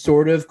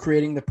sort of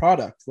creating the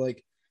product.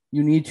 Like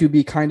you need to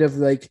be kind of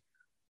like,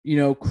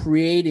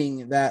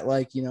 creating that,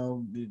 like,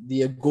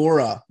 the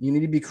agora. You need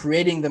to be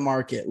creating the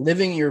market,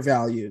 living your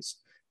values.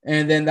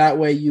 And then that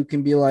way you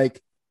can be like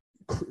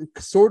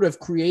sort of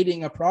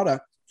creating a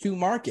product to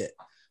market.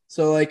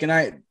 So like, and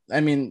I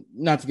mean,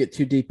 not to get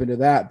too deep into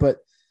that, but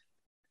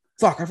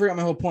fuck, I forgot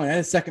my whole point. I had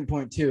a second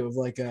point too of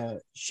like,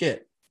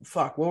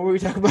 what were we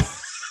talking about?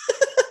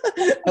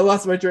 I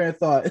lost my train of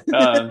thought.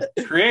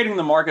 Creating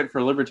the market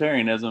for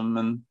libertarianism,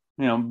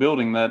 and,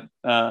 building that,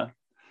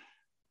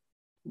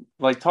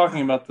 like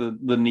talking about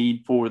the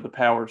need for the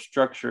power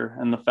structure,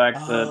 and the fact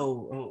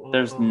that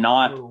there's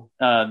not,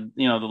 the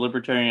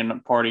Libertarian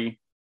Party,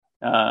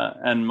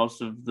 and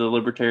most of the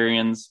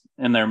libertarians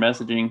in their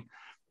messaging,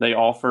 they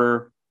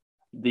offer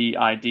the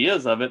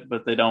ideas of it,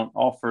 but they don't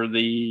offer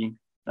the,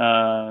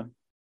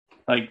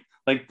 like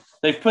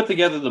they've put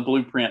together the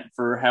blueprint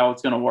for how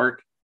it's going to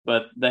work,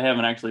 but they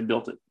haven't actually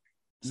built it.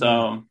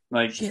 So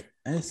like, shit,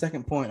 I had a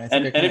second point.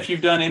 And if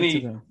you've done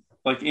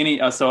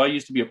so I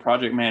used to be a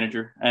project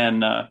manager,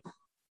 and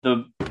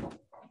the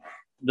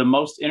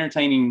most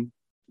entertaining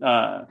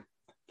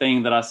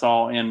thing that I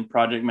saw in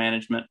project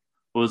management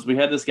was, we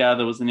had this guy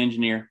that was an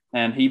engineer,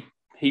 and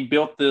he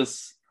built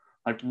this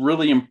like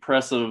really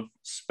impressive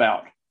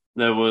spout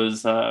that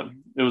was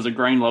it was a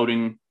grain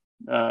loading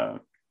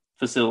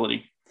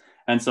facility.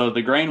 And so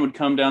the grain would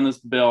come down this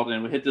belt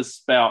and would hit this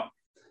spout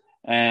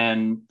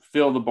and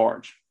fill the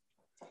barge.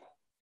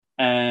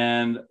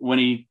 And when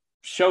he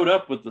showed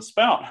up with the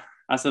spout,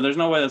 I said, there's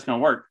no way that's going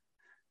to work.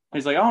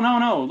 He's like, oh,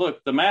 no,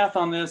 look, the math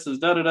on this is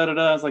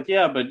da-da-da-da-da. I was like,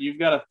 yeah, but you've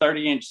got a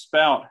 30-inch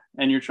spout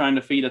and you're trying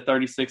to feed a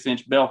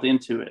 36-inch belt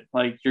into it.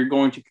 Like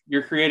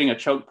you're creating a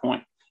choke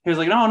point. He was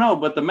like, no,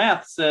 but the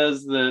math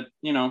says that,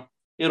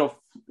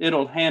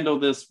 it'll handle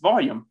this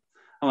volume.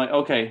 I'm like,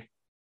 okay,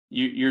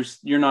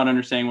 you're not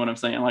understanding what I'm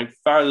saying. Like,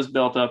 fire this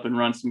belt up and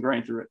run some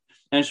grain through it.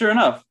 And sure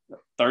enough,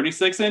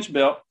 36-inch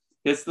belt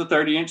hits the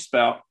 30-inch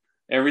spout.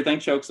 Everything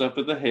chokes up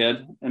at the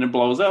head and it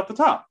blows out the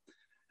top.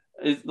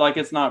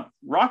 It's not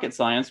rocket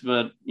science,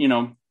 but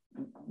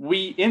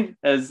we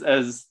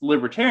as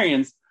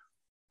libertarians,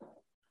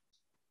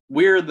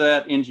 we're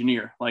that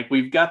engineer. Like,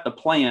 we've got the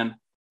plan,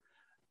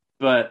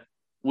 but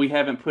we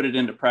haven't put it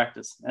into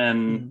practice.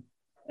 And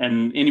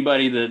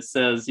anybody that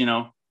says,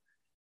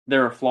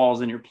 there are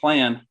flaws in your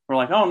plan, we're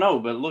like, oh no,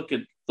 but look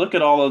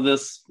at all of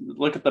this.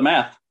 Look at the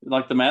math.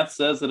 Like, the math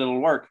says that it'll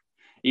work,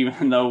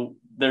 even though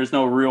there's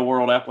no real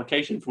world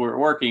application for it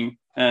working.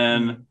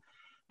 And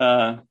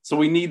so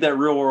we need that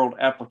real world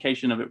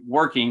application of it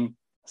working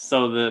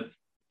so that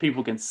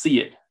people can see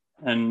it,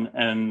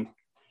 and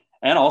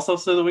also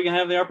so that we can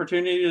have the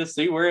opportunity to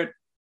see where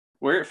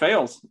it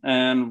fails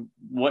and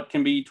what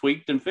can be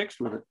tweaked and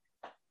fixed with it.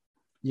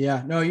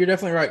 Yeah, no, you're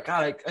definitely right.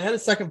 God, I had a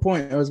second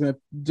point I was gonna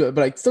do,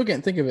 but I still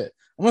can't think of it.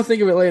 I'm gonna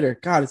think of it later.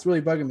 God, it's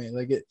really bugging me.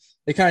 Like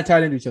they kind of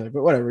tied into each other,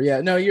 but whatever.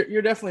 Yeah, no,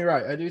 you're definitely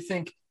right. I do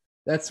think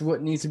that's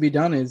what needs to be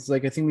done. Is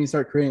like I think we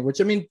start creating.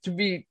 Which I mean, to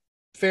be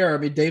fair, I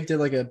mean Dave did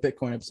like a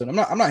Bitcoin episode. I'm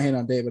not hating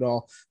on Dave at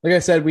all. Like I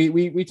said,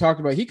 we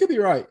talked about. He could be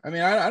right. I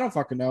mean, I don't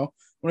fucking know.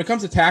 When it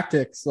comes to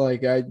tactics,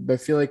 like I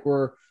feel like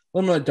we're a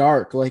little bit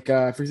dark. Like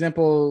for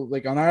example,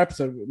 like on our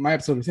episode, my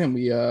episode with him,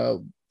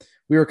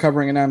 we were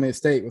covering Anonymous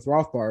State with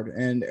Rothbard,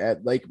 and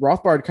at like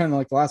Rothbard, kind of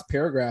like the last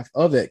paragraph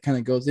of it, kind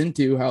of goes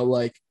into how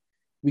like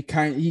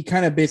he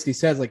kind of basically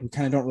says like we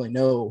kind of don't really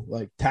know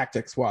like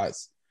tactics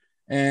wise,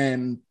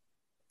 and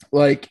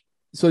like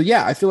so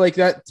yeah, I feel like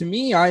that to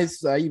me. I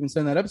even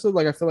said in that episode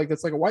like I feel like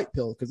that's like a white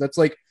pill because that's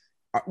like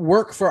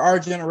work for our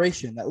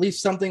generation, at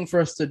least something for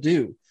us to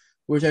do,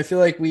 which I feel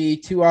like we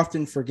too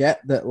often forget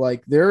that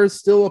like there is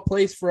still a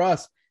place for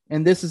us,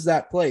 and this is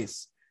that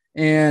place,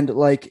 and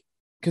like.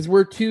 Because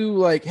we're too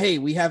like, hey,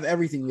 we have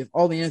everything, we have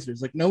all the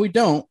answers. Like, no, we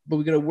don't, but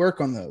we got to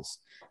work on those.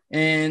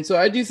 And so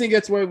I do think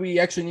that's why we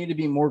actually need to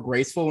be more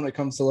graceful when it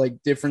comes to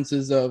like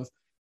differences of,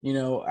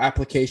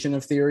 application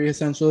of theory,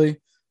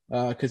 essentially.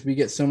 Because we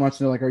get so much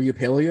into like, are you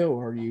paleo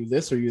or are you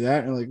this or are you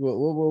that? And like,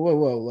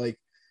 whoa. Like,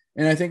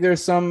 and I think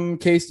there's some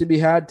case to be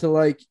had to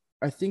like,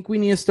 I think we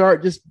need to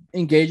start just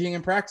engaging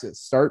in praxis,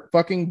 start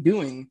fucking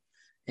doing.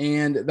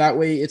 And that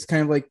way it's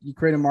kind of like you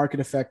create a market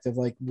effect of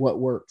like what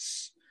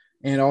works.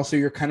 And also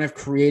you're kind of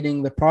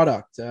creating the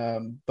product.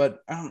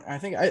 But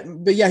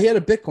yeah, he had a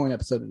Bitcoin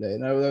episode today.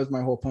 And that was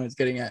my whole point is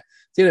getting at.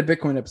 He had a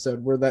Bitcoin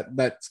episode where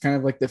that's kind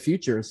of like the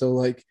future. So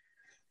like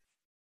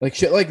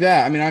shit like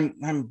that. I mean,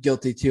 I'm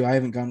guilty too. I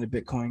haven't gone to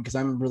Bitcoin because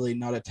I'm really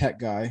not a tech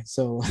guy.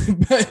 So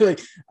but like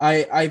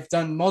I've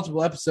done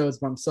multiple episodes,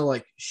 but I'm still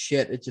like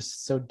shit. It's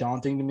just so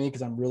daunting to me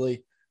because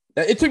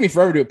it took me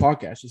forever to do a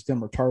podcast just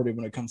because I'm retarded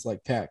when it comes to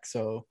like tech.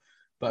 So,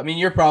 but I mean,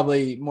 you're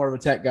probably more of a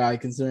tech guy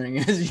considering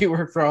as you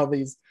work for all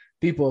these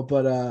people,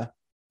 but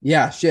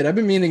yeah, shit. I've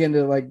been meaning to get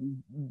into like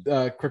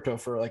crypto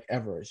for like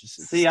ever.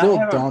 It's still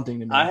daunting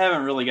to me. I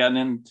haven't really gotten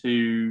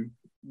into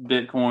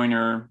Bitcoin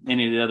or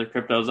any of the other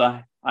cryptos.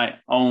 I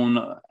own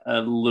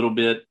a little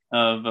bit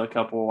of a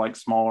couple like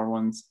smaller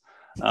ones.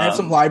 I have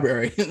some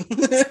library.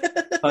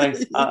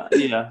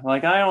 Yeah,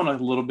 like I own a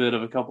little bit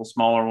of a couple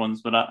smaller ones,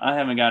 but I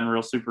haven't gotten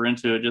real super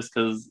into it just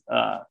because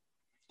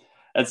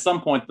at some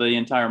point the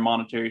entire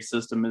monetary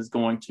system is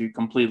going to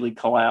completely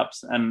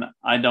collapse, and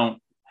I don't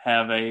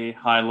have a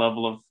high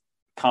level of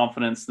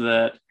confidence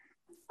that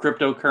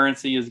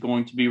cryptocurrency is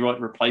going to be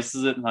what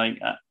replaces it. Like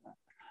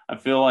I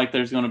feel like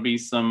there's going to be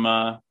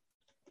some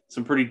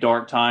pretty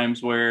dark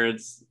times where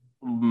it's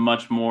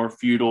much more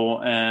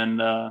feudal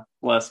and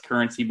less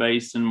currency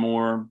based and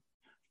more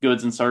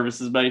goods and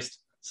services based.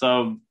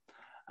 So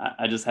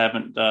I just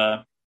haven't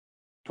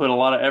put a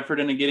lot of effort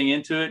into getting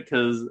into it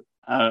because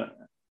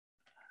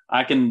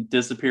I can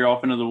disappear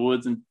off into the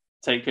woods and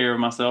take care of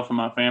myself and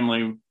my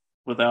family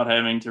without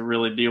having to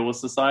really deal with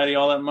society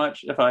all that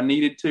much if I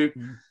needed to.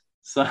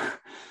 So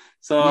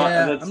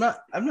yeah,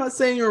 I'm not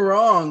saying you're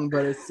wrong,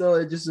 but it's still,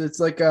 it's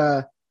like,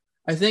 I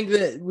think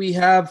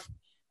that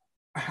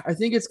I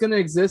think it's going to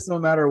exist no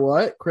matter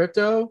what.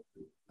 Crypto,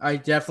 I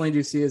definitely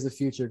do see as a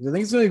future because I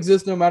think it's going to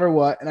exist no matter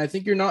what. And I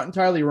think you're not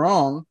entirely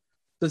wrong. At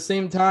the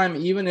same time,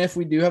 even if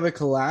we do have a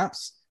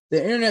collapse,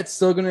 the internet's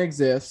still going to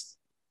exist.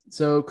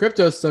 So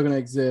crypto is still going to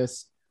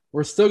exist.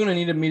 We're still going to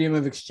need a medium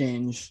of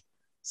exchange.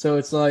 So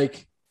it's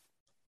like,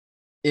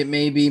 it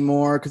may be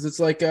more because it's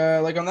like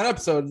on that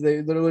episode,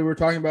 they literally were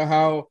talking about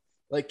how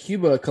like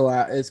Cuba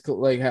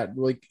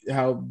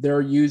how they're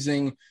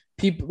using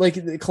people like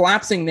the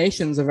collapsing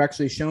nations have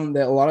actually shown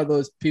that a lot of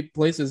those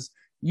places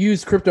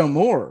use crypto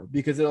more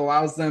because it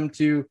allows them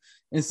to,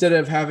 instead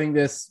of having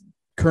this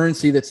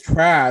currency that's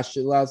trash,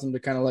 it allows them to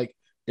kind of like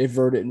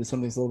divert it into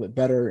something that's a little bit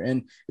better.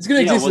 And it's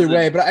going to exist either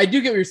way. But I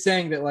do get what you're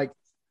saying that like,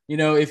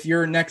 if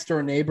you're next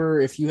door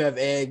neighbor, if you have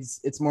eggs,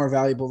 it's more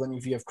valuable than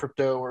if you have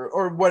crypto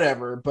or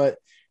whatever. But at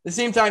the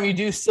same time, you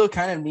do still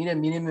kind of need a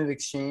medium of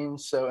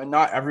exchange. So, and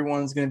not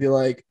everyone's going to be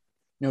like,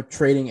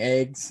 trading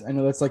eggs. I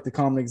know that's like the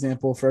common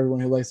example for everyone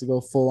who likes to go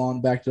full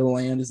on back to the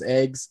land is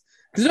eggs.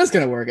 Because that's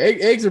going to work.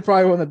 Eggs are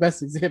probably one of the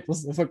best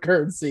examples of a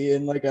currency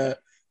and like a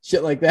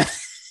shit like that.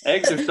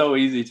 Eggs are so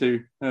easy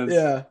too.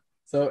 Yeah.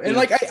 So, and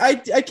like,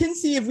 I can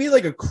see if we had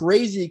like a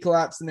crazy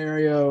collapse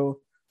scenario,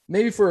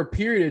 maybe for a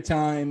period of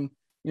time,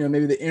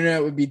 maybe the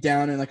internet would be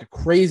down in like a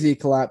crazy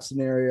collapse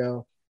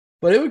scenario,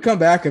 but it would come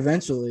back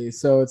eventually.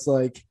 So it's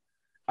like,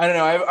 I don't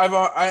know.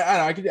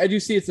 I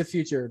do see it's the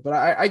future, but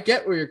I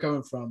get where you're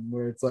coming from,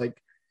 where it's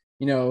like,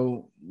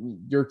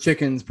 your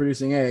chickens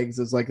producing eggs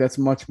is like, that's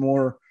much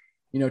more,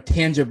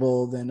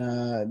 tangible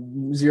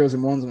than zeros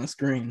and ones on a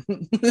screen.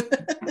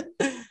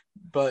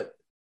 But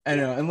I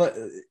don't know.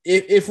 And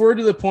if we're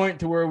to the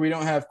point to where we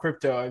don't have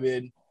crypto, I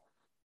mean,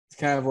 it's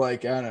kind of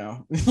like, I don't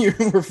know,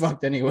 we're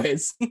fucked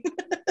anyways.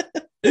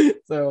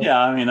 So yeah,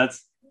 I mean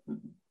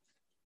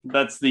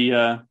that's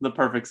the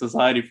perfect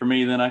society for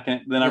me. Then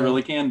I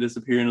really can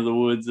disappear into the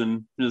woods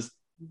and just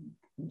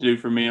do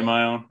for me and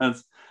my own.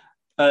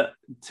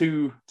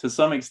 To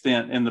some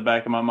extent, in the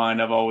back of my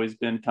mind, I've always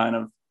been kind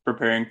of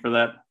preparing for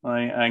that.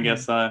 I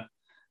guess I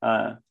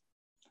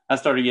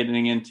started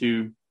getting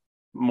into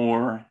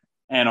more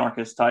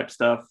anarchist type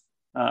stuff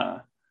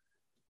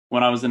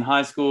when I was in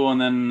high school,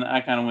 and then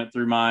I kind of went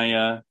through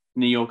my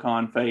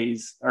neocon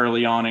phase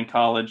early on in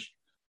college,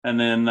 and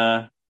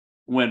then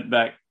went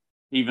back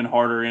even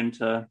harder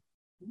into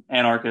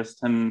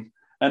anarchist, and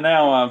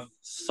now I've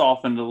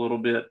softened a little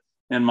bit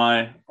in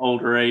my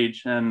older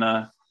age,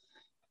 and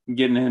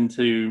getting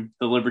into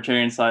the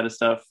libertarian side of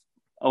stuff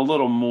a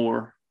little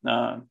more.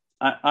 I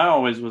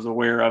always was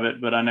aware of it,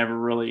 but I never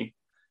really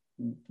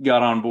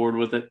got on board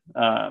with it.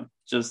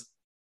 Just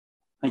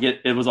like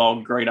it was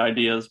all great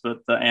ideas, but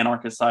the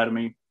anarchist side of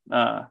me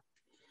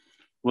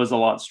was a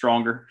lot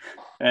stronger.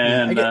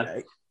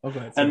 And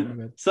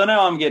so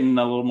now I'm getting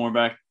a little more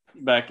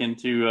back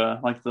into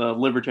like the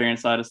libertarian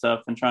side of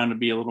stuff, and trying to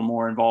be a little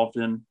more involved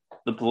in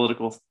the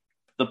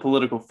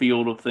political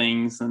field of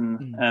things,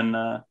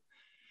 and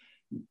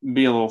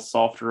be a little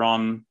softer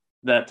on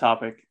that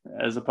topic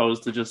as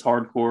opposed to just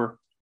hardcore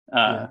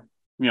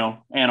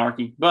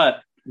anarchy.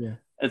 But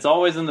it's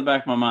always in the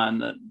back of my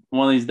mind that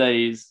one of these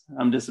days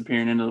I'm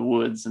disappearing into the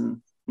woods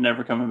and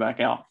never coming back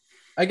out.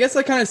 I guess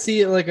I kind of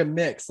see it like a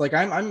mix. Like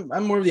I'm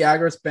more of the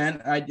agorist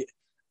bent.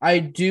 I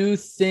do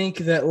think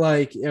that,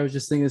 like, I was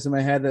just thinking this in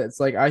my head, that it's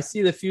like I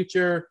see the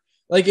future.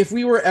 Like if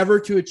we were ever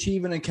to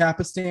achieve an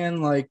Incapistan,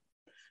 like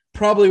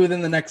probably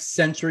within the next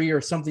century or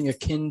something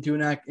akin to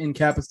an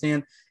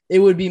Incapistan, it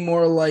would be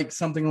more like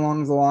something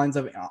along the lines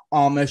of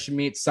Amish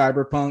meets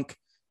cyberpunk.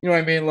 You know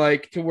what I mean?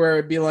 Like to where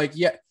it'd be like,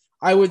 yeah,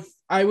 I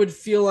would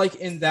feel like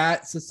in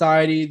that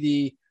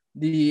society,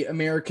 the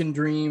American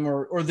dream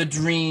or the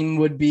dream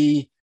would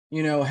be,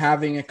 you know,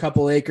 having a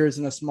couple acres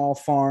and a small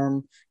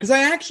farm. Because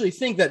I actually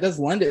think that does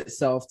lend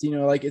itself to, you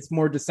know, like it's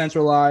more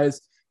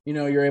decentralized. You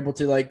know, you're able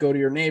to like go to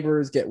your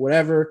neighbors, get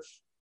whatever.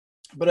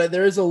 But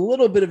there is a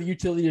little bit of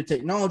utility to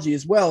technology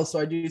as well. So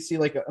I do see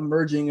like a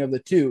merging of the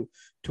two,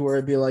 to where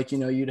it'd be like, you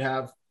know, you'd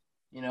have,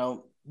 you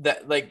know,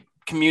 that like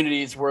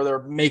communities where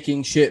they're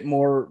making shit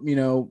more, you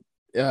know,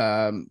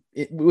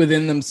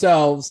 within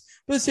themselves.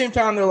 But at the same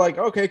time, they're like,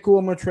 okay, cool,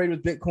 I'm going to trade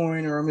with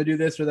Bitcoin, or I'm going to do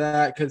this or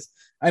that. Because,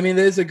 I mean,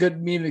 there's a good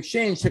medium of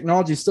exchange.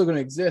 Technology is still going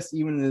to exist,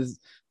 even as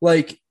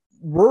like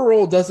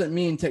rural doesn't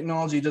mean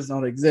technology does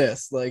not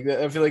exist. Like,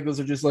 I feel like those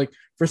are just like,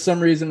 for some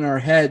reason in our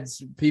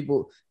heads,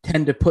 people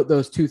tend to put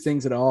those two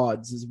things at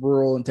odds, as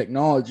rural and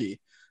technology,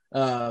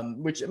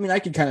 which, I mean, I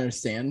can kind of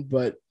understand,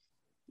 but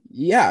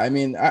yeah, I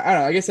mean, I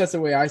don't know. I guess that's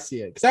the way I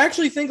see it. Because I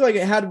actually think like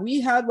had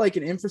we had like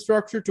an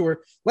infrastructure to where,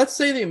 let's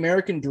say the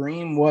American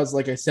dream was,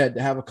 like I said,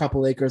 to have a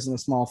couple acres and a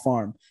small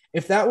farm.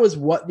 If that was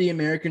what the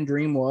American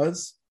dream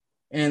was,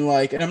 and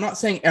I'm not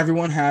saying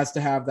everyone has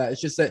to have that.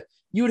 It's just that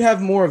you would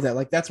have more of that.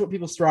 Like that's what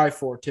people strive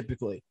for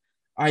typically.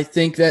 I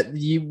think that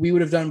we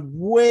would have done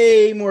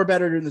way more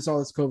better during all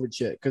this COVID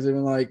shit, because it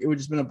would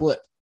just been a blip.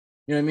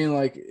 You know what I mean?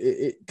 Like,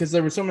 because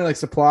there were so many like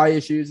supply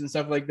issues and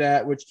stuff like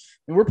that, which,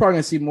 and we're probably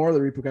gonna see more of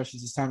the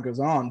repercussions as time goes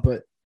on.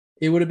 But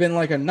it would have been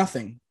like a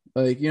nothing.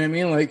 Like, you know what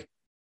I mean? Like,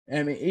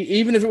 I mean,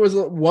 even if it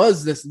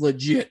was this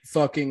legit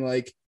fucking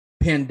like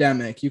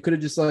pandemic, you could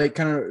have just like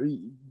kind of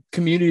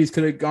communities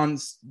could have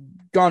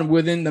gone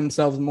within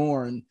themselves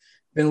more and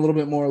been a little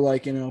bit more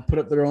like, you know, put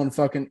up their own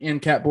fucking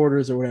ANCAP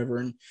borders or whatever.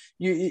 And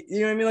you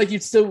know what I mean? Like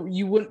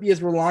you wouldn't be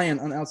as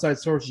reliant on outside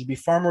sources. You'd be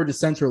far more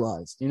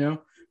decentralized, you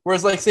know?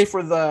 Whereas, like, say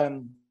for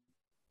the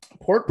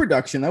pork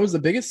production, that was the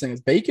biggest thing. Is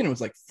bacon was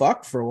like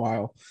fucked for a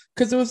while,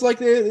 because it was like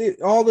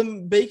all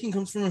the bacon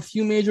comes from a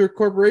few major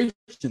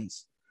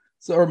corporations,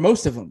 so, or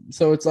most of them.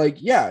 So it's like,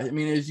 yeah, I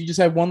mean, you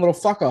just have one little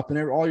fuck up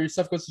and all your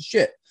stuff goes to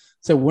shit.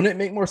 So wouldn't it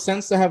make more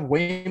sense to have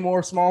way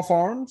more small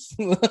farms?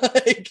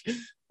 Like,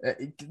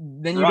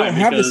 then you don't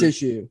have this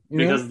issue.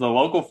 Because the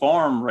local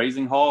farm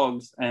raising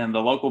hogs and the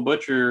local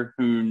butcher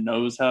who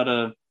knows how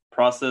to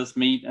process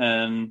meat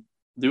and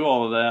do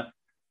all of that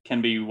can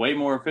be way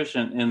more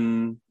efficient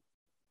in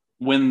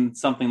when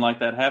something like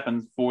that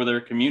happens for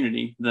their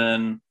community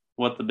than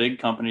what the big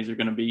companies are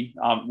going to be,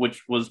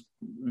 which was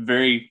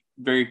very,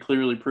 very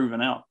clearly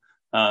proven out.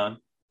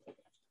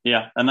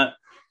 Yeah. And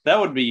that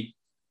would be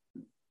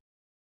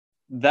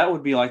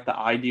like the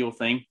ideal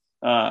thing,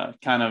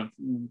 kind of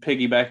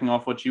piggybacking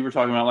off what you were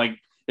talking about. Like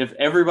if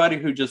everybody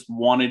who just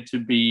wanted to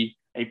be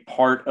a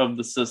part of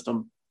the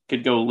system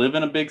could go live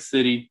in a big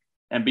city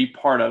and be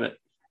part of it.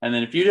 And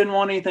then if you didn't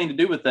want anything to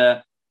do with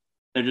that,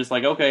 they're just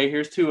like, okay,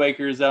 here's 2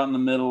 acres out in the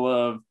middle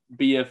of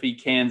BFE,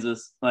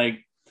 Kansas.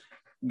 Like,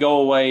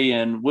 go away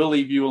and we'll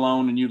leave you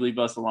alone and you leave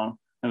us alone.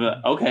 And be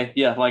like, okay,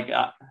 yeah. Like,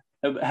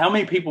 how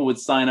many people would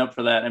sign up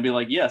for that and be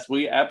like, yes,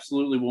 we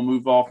absolutely will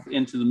move off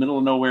into the middle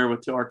of nowhere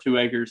with our 2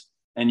 acres,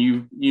 and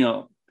you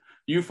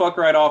fuck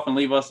right off and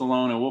leave us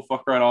alone, and we'll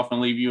fuck right off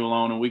and leave you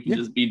alone, and we can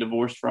just be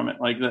divorced from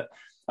it. Like that,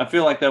 I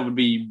feel like that would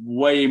be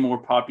way more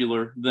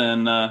popular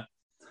than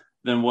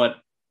what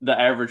the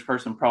average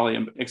person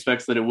probably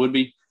expects that it would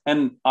be.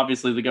 And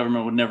obviously the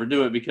government would never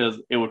do it because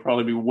it would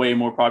probably be way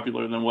more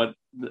popular than what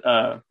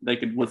they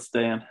could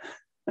withstand.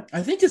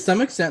 I think to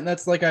some extent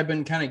that's like I've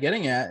been kind of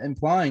getting at,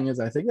 implying is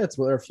I think that's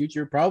what our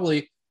future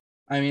probably.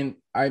 I mean,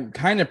 I'm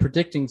kind of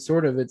predicting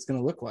sort of it's going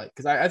to look like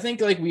because I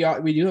think like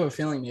we do have a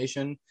failing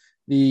nation.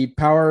 The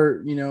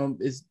power,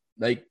 is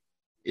like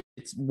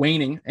it's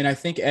waning, and I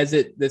think as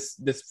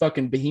this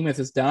fucking behemoth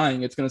is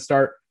dying, it's going to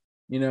start,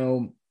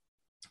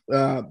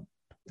 uh,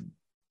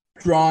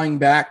 drawing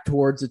back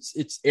towards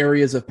its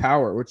areas of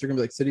power, which are going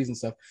to be like cities and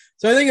stuff.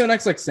 So I think in the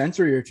next like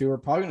century or two, we're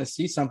probably going to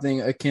see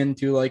something akin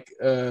to like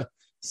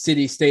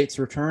city states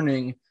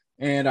returning.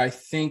 And I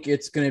think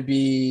it's going to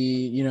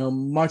be,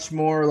 much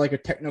more like a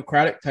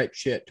technocratic type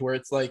shit to where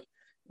it's like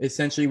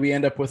essentially we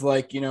end up with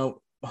like,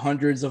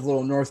 hundreds of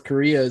little North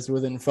Koreas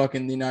within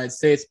fucking the United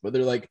States, but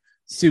they're like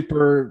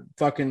super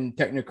fucking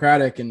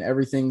technocratic and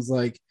everything's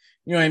like,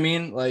 you know what I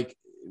mean? Like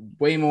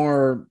way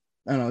more,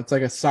 I don't know, it's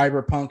like a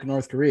cyberpunk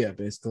North Korea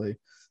basically.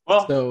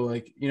 Well, so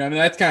like, I mean,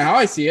 that's kind of how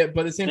I see it.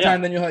 But at the same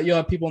time, then you'll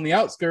have people in the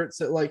outskirts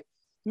that like,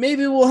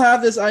 maybe we'll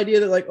have this idea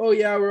that like, oh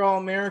yeah, we're all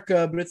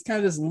America, but it's kind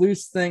of this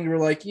loose thing. We're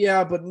like,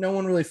 yeah, but no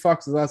one really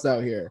fucks with us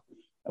out here.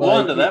 Well,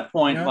 and to that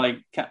point, like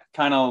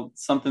kind of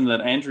something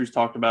that Andrew's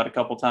talked about a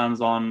couple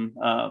times on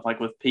like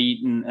with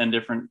Pete and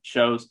different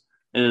shows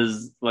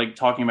is like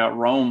talking about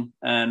Rome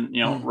and,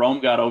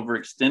 Rome got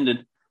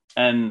overextended.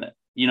 And,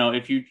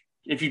 if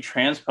you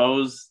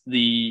transpose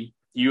the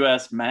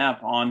U.S.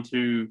 map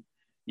onto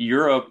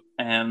Europe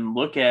and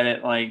look at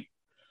it, like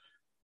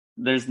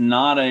there's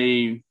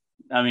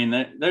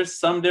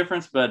some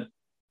difference, but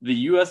the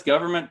U.S.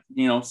 government,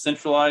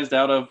 centralized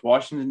out of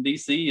Washington,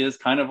 D.C. is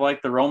kind of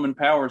like the Roman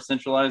power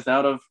centralized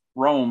out of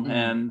Rome. Mm-hmm.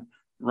 And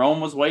Rome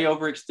was way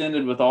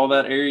overextended with all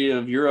that area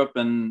of Europe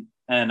and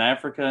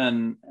Africa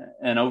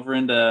and over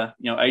into,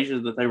 Asia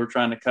that they were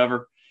trying to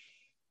cover.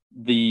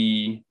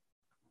 The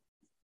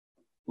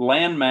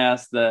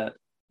landmass that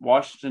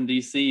Washington,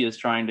 D.C. is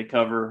trying to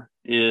cover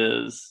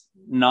is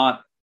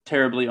not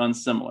terribly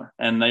unsimilar,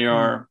 and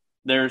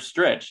they're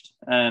stretched.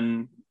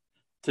 And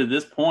to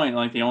this point,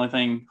 like the only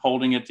thing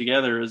holding it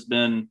together has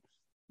been,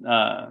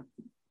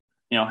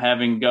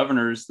 having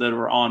governors that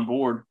were on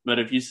board. But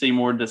if you see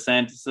more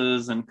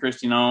DeSantis's and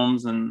Kristi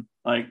Noem's and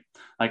like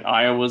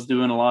Iowa's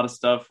doing a lot of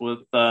stuff with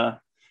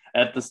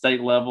at the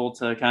state level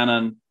to kind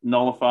of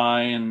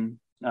nullify, and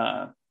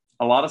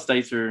a lot of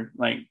states are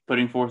like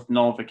putting forth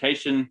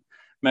nullification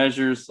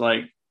measures.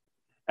 Like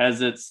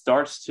as it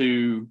starts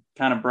to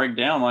kind of break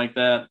down like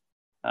that,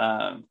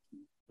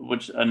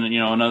 which,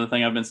 another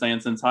thing I've been saying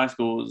since high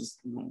school is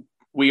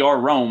we are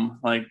Rome.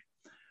 Like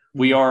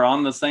we are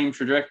on the same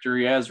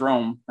trajectory as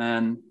Rome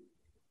and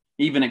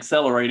even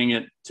accelerating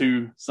it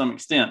to some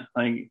extent.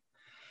 Like,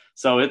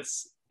 so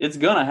it's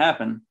going to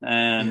happen,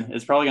 and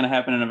it's probably going to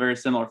happen in a very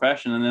similar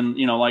fashion. And then,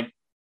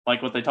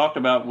 like what they talked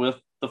about with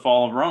the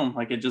fall of Rome,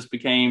 like it just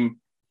became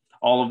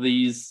all of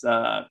these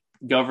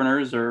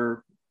governors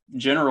or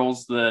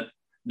generals that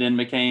then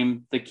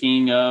became the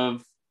king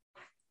of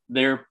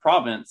their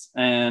province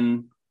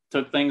and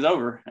took things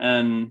over.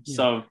 And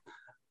so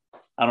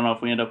I don't know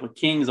if we end up with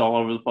kings all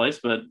over the place,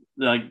 but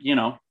like,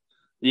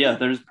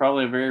 there's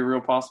probably a very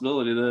real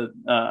possibility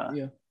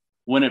that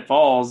when it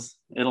falls,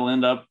 it'll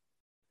end up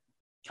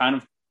kind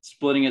of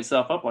splitting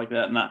itself up like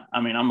that. And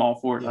I'm all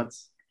for it.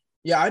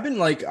 I've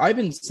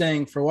been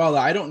saying for a while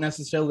that I don't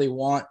necessarily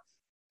want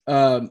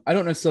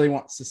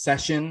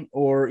secession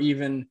or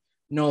even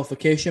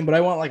nullification, but I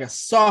want like a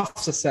soft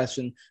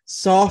secession,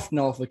 soft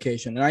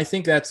nullification. And I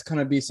think that's going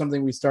to be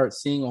something we start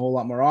seeing a whole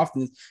lot more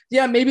often.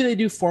 Yeah, maybe they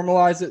do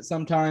formalize it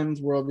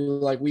sometimes where it'll be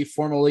like, we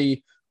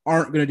formally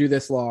aren't going to do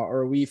this law,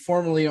 or we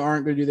formally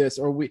aren't going to do this,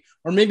 or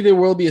maybe there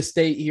will be a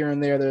state here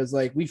and there that is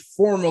like, we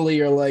formally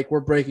are like,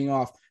 we're breaking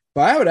off.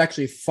 But I would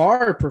actually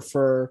far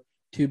prefer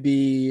to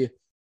be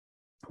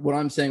what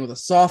I'm saying with a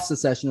soft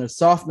secession or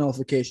soft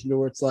nullification, to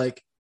where it's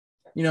like,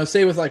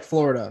 say with like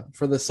Florida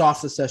for the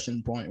soft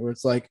secession point, where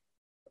it's like,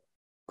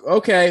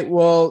 okay,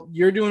 well,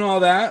 you're doing all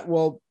that.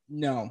 Well,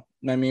 no,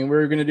 I mean,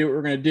 we're going to do what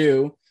we're going to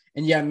do.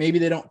 And yeah, maybe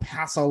they don't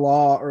pass a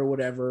law or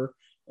whatever.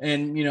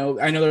 And,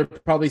 I know there's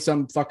probably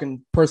some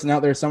fucking person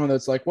out there, someone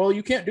that's like, well,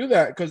 you can't do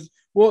that because,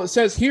 well, it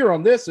says here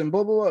on this and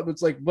blah, blah, blah.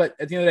 It's like, but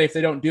at the end of the day, if they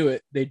don't do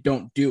it, they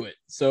don't do it.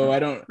 So I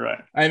don't,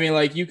 right. I mean,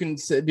 like you can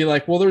be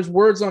like, well, there's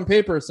words on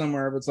paper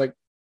somewhere, but it's like,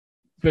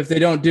 but if they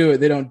don't do it,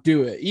 they don't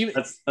do it. Even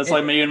that's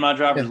like me and my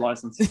driver's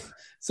license.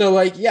 So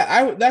like,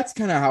 that's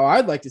kind of how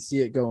I'd like to see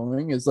it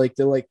going, is like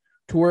to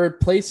where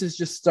places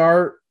just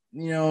start,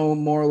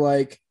 more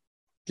like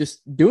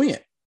just doing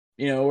it,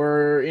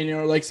 or,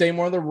 like say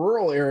more of the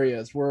rural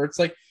areas where it's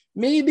like,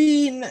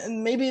 maybe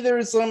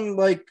there's some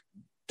like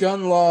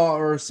gun law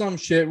or some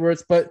shit where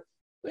it's, but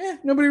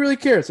nobody really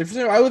cares. If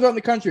I live out in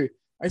the country,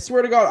 I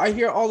swear to God, I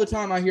hear all the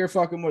time, I hear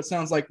fucking what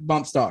sounds like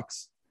bump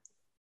stocks.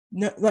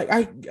 No, like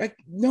I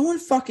no one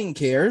fucking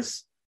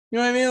cares. You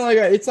know what I mean? Like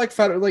it's like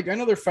federal, like I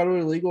know they're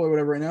federally legal or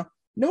whatever right now.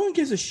 No one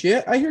gives a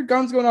shit. I hear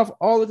guns going off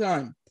all the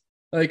time,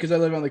 like because I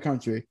live out in the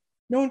country.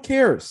 No one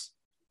cares,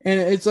 and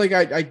it's like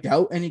I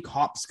doubt any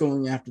cops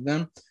going after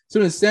them.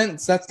 So in a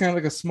sense, that's kind of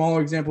like a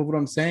smaller example of what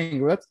I'm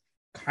saying.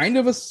 kind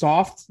of a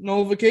soft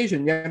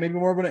nullification. Yeah, maybe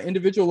more of an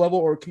individual level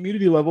or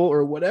community level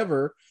or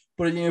whatever.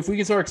 But if we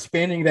can start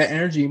expanding that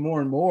energy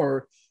more and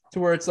more to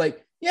where it's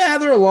like, yeah,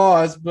 there are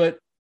laws, but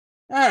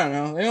I don't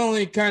know. They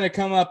only kind of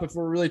come up if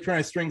we're really trying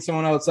to string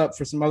someone else up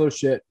for some other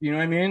shit. You know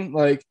what I mean?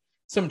 Like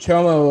some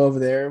chomo over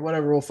there,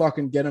 whatever. We'll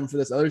fucking get him for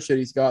this other shit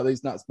he's got that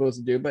he's not supposed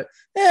to do. But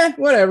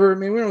whatever. I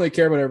mean, we don't really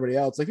care about everybody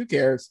else. Like, who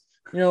cares?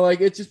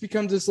 Like it just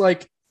becomes this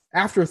like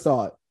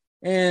afterthought,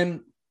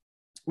 and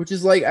which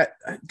is like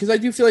because I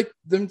do feel like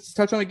them to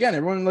touch on again.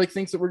 Everyone like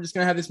thinks that we're just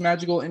gonna have this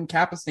magical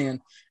Incapistan,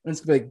 and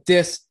it's gonna be like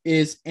this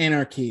is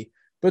anarchy.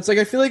 But it's like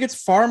I feel like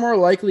it's far more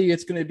likely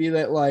it's gonna be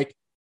that like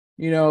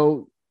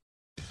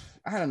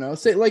I don't know.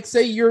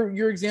 Say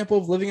your example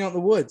of living out in the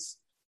woods.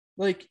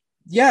 Like,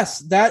 yes,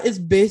 that is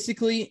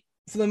basically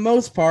for the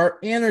most part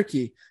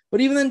anarchy.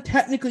 But even then,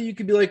 technically, you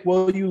could be like,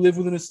 well, you live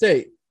within a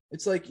state.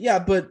 It's like, yeah,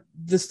 but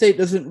the state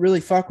doesn't really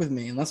fuck with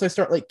me unless I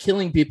start like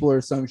killing people or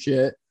some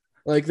shit.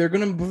 Like, they're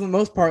gonna, for the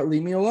most part,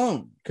 leave me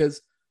alone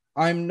because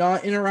I'm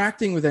not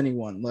interacting with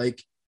anyone.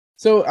 Like,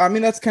 so I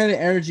mean, that's kind of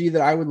energy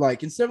that I would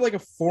like instead of like a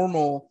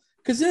formal.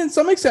 Because then, in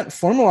some extent,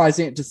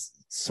 formalizing it just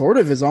sort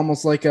of is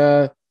almost like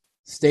a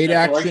state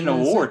action of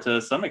war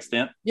to some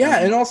extent. Yeah,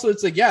 and also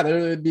it's like, yeah,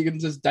 there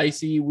becomes this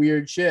dicey,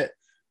 weird shit.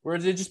 Where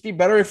it'd just be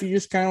better if you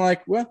just kind of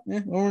like, well,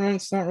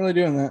 it's not really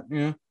doing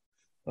that,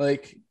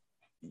 Like,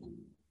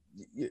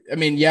 I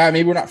mean, yeah,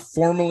 maybe we're not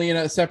formally in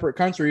a separate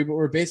country, but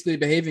we're basically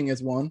behaving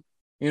as one.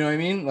 You know what I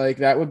mean? Like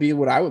that would be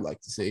what I would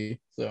like to see.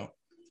 So,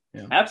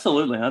 yeah,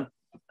 absolutely,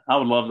 I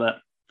would love that.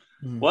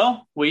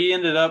 Well, we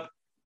ended up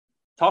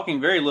talking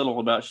very little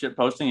about shit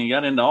posting and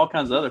got into all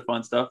kinds of other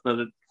fun stuff, but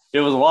it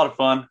was a lot of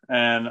fun,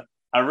 and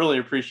I really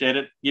appreciate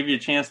it. Give you a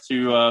chance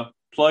to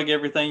plug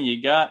everything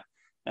you got,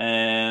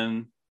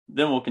 and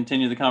then we'll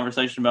continue the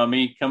conversation about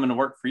me coming to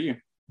work for you.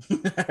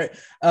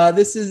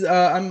 This is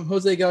I'm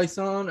Jose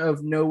Galison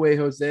of No Way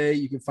Jose.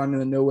 You can find me on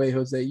the No Way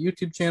Jose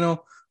YouTube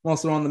channel. I'm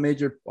also on all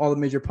the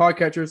major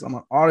podcatchers. I'm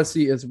on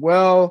Odyssey as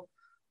well.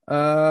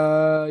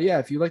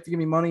 If you'd like to give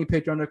me money,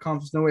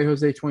 patreon.com/No Way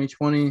Jose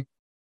 2020. I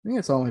think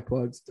that's all my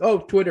plugs. Oh,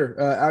 Twitter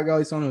at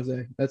Galison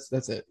Jose.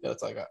 That's it.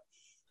 That's all I got.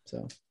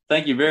 So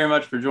thank you very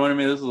much for joining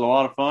me. This was a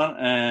lot of fun,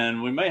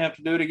 and we may have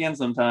to do it again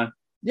sometime.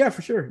 Yeah,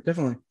 for sure.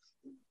 Definitely.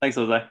 Thanks,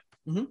 Jose.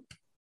 Mm-hmm.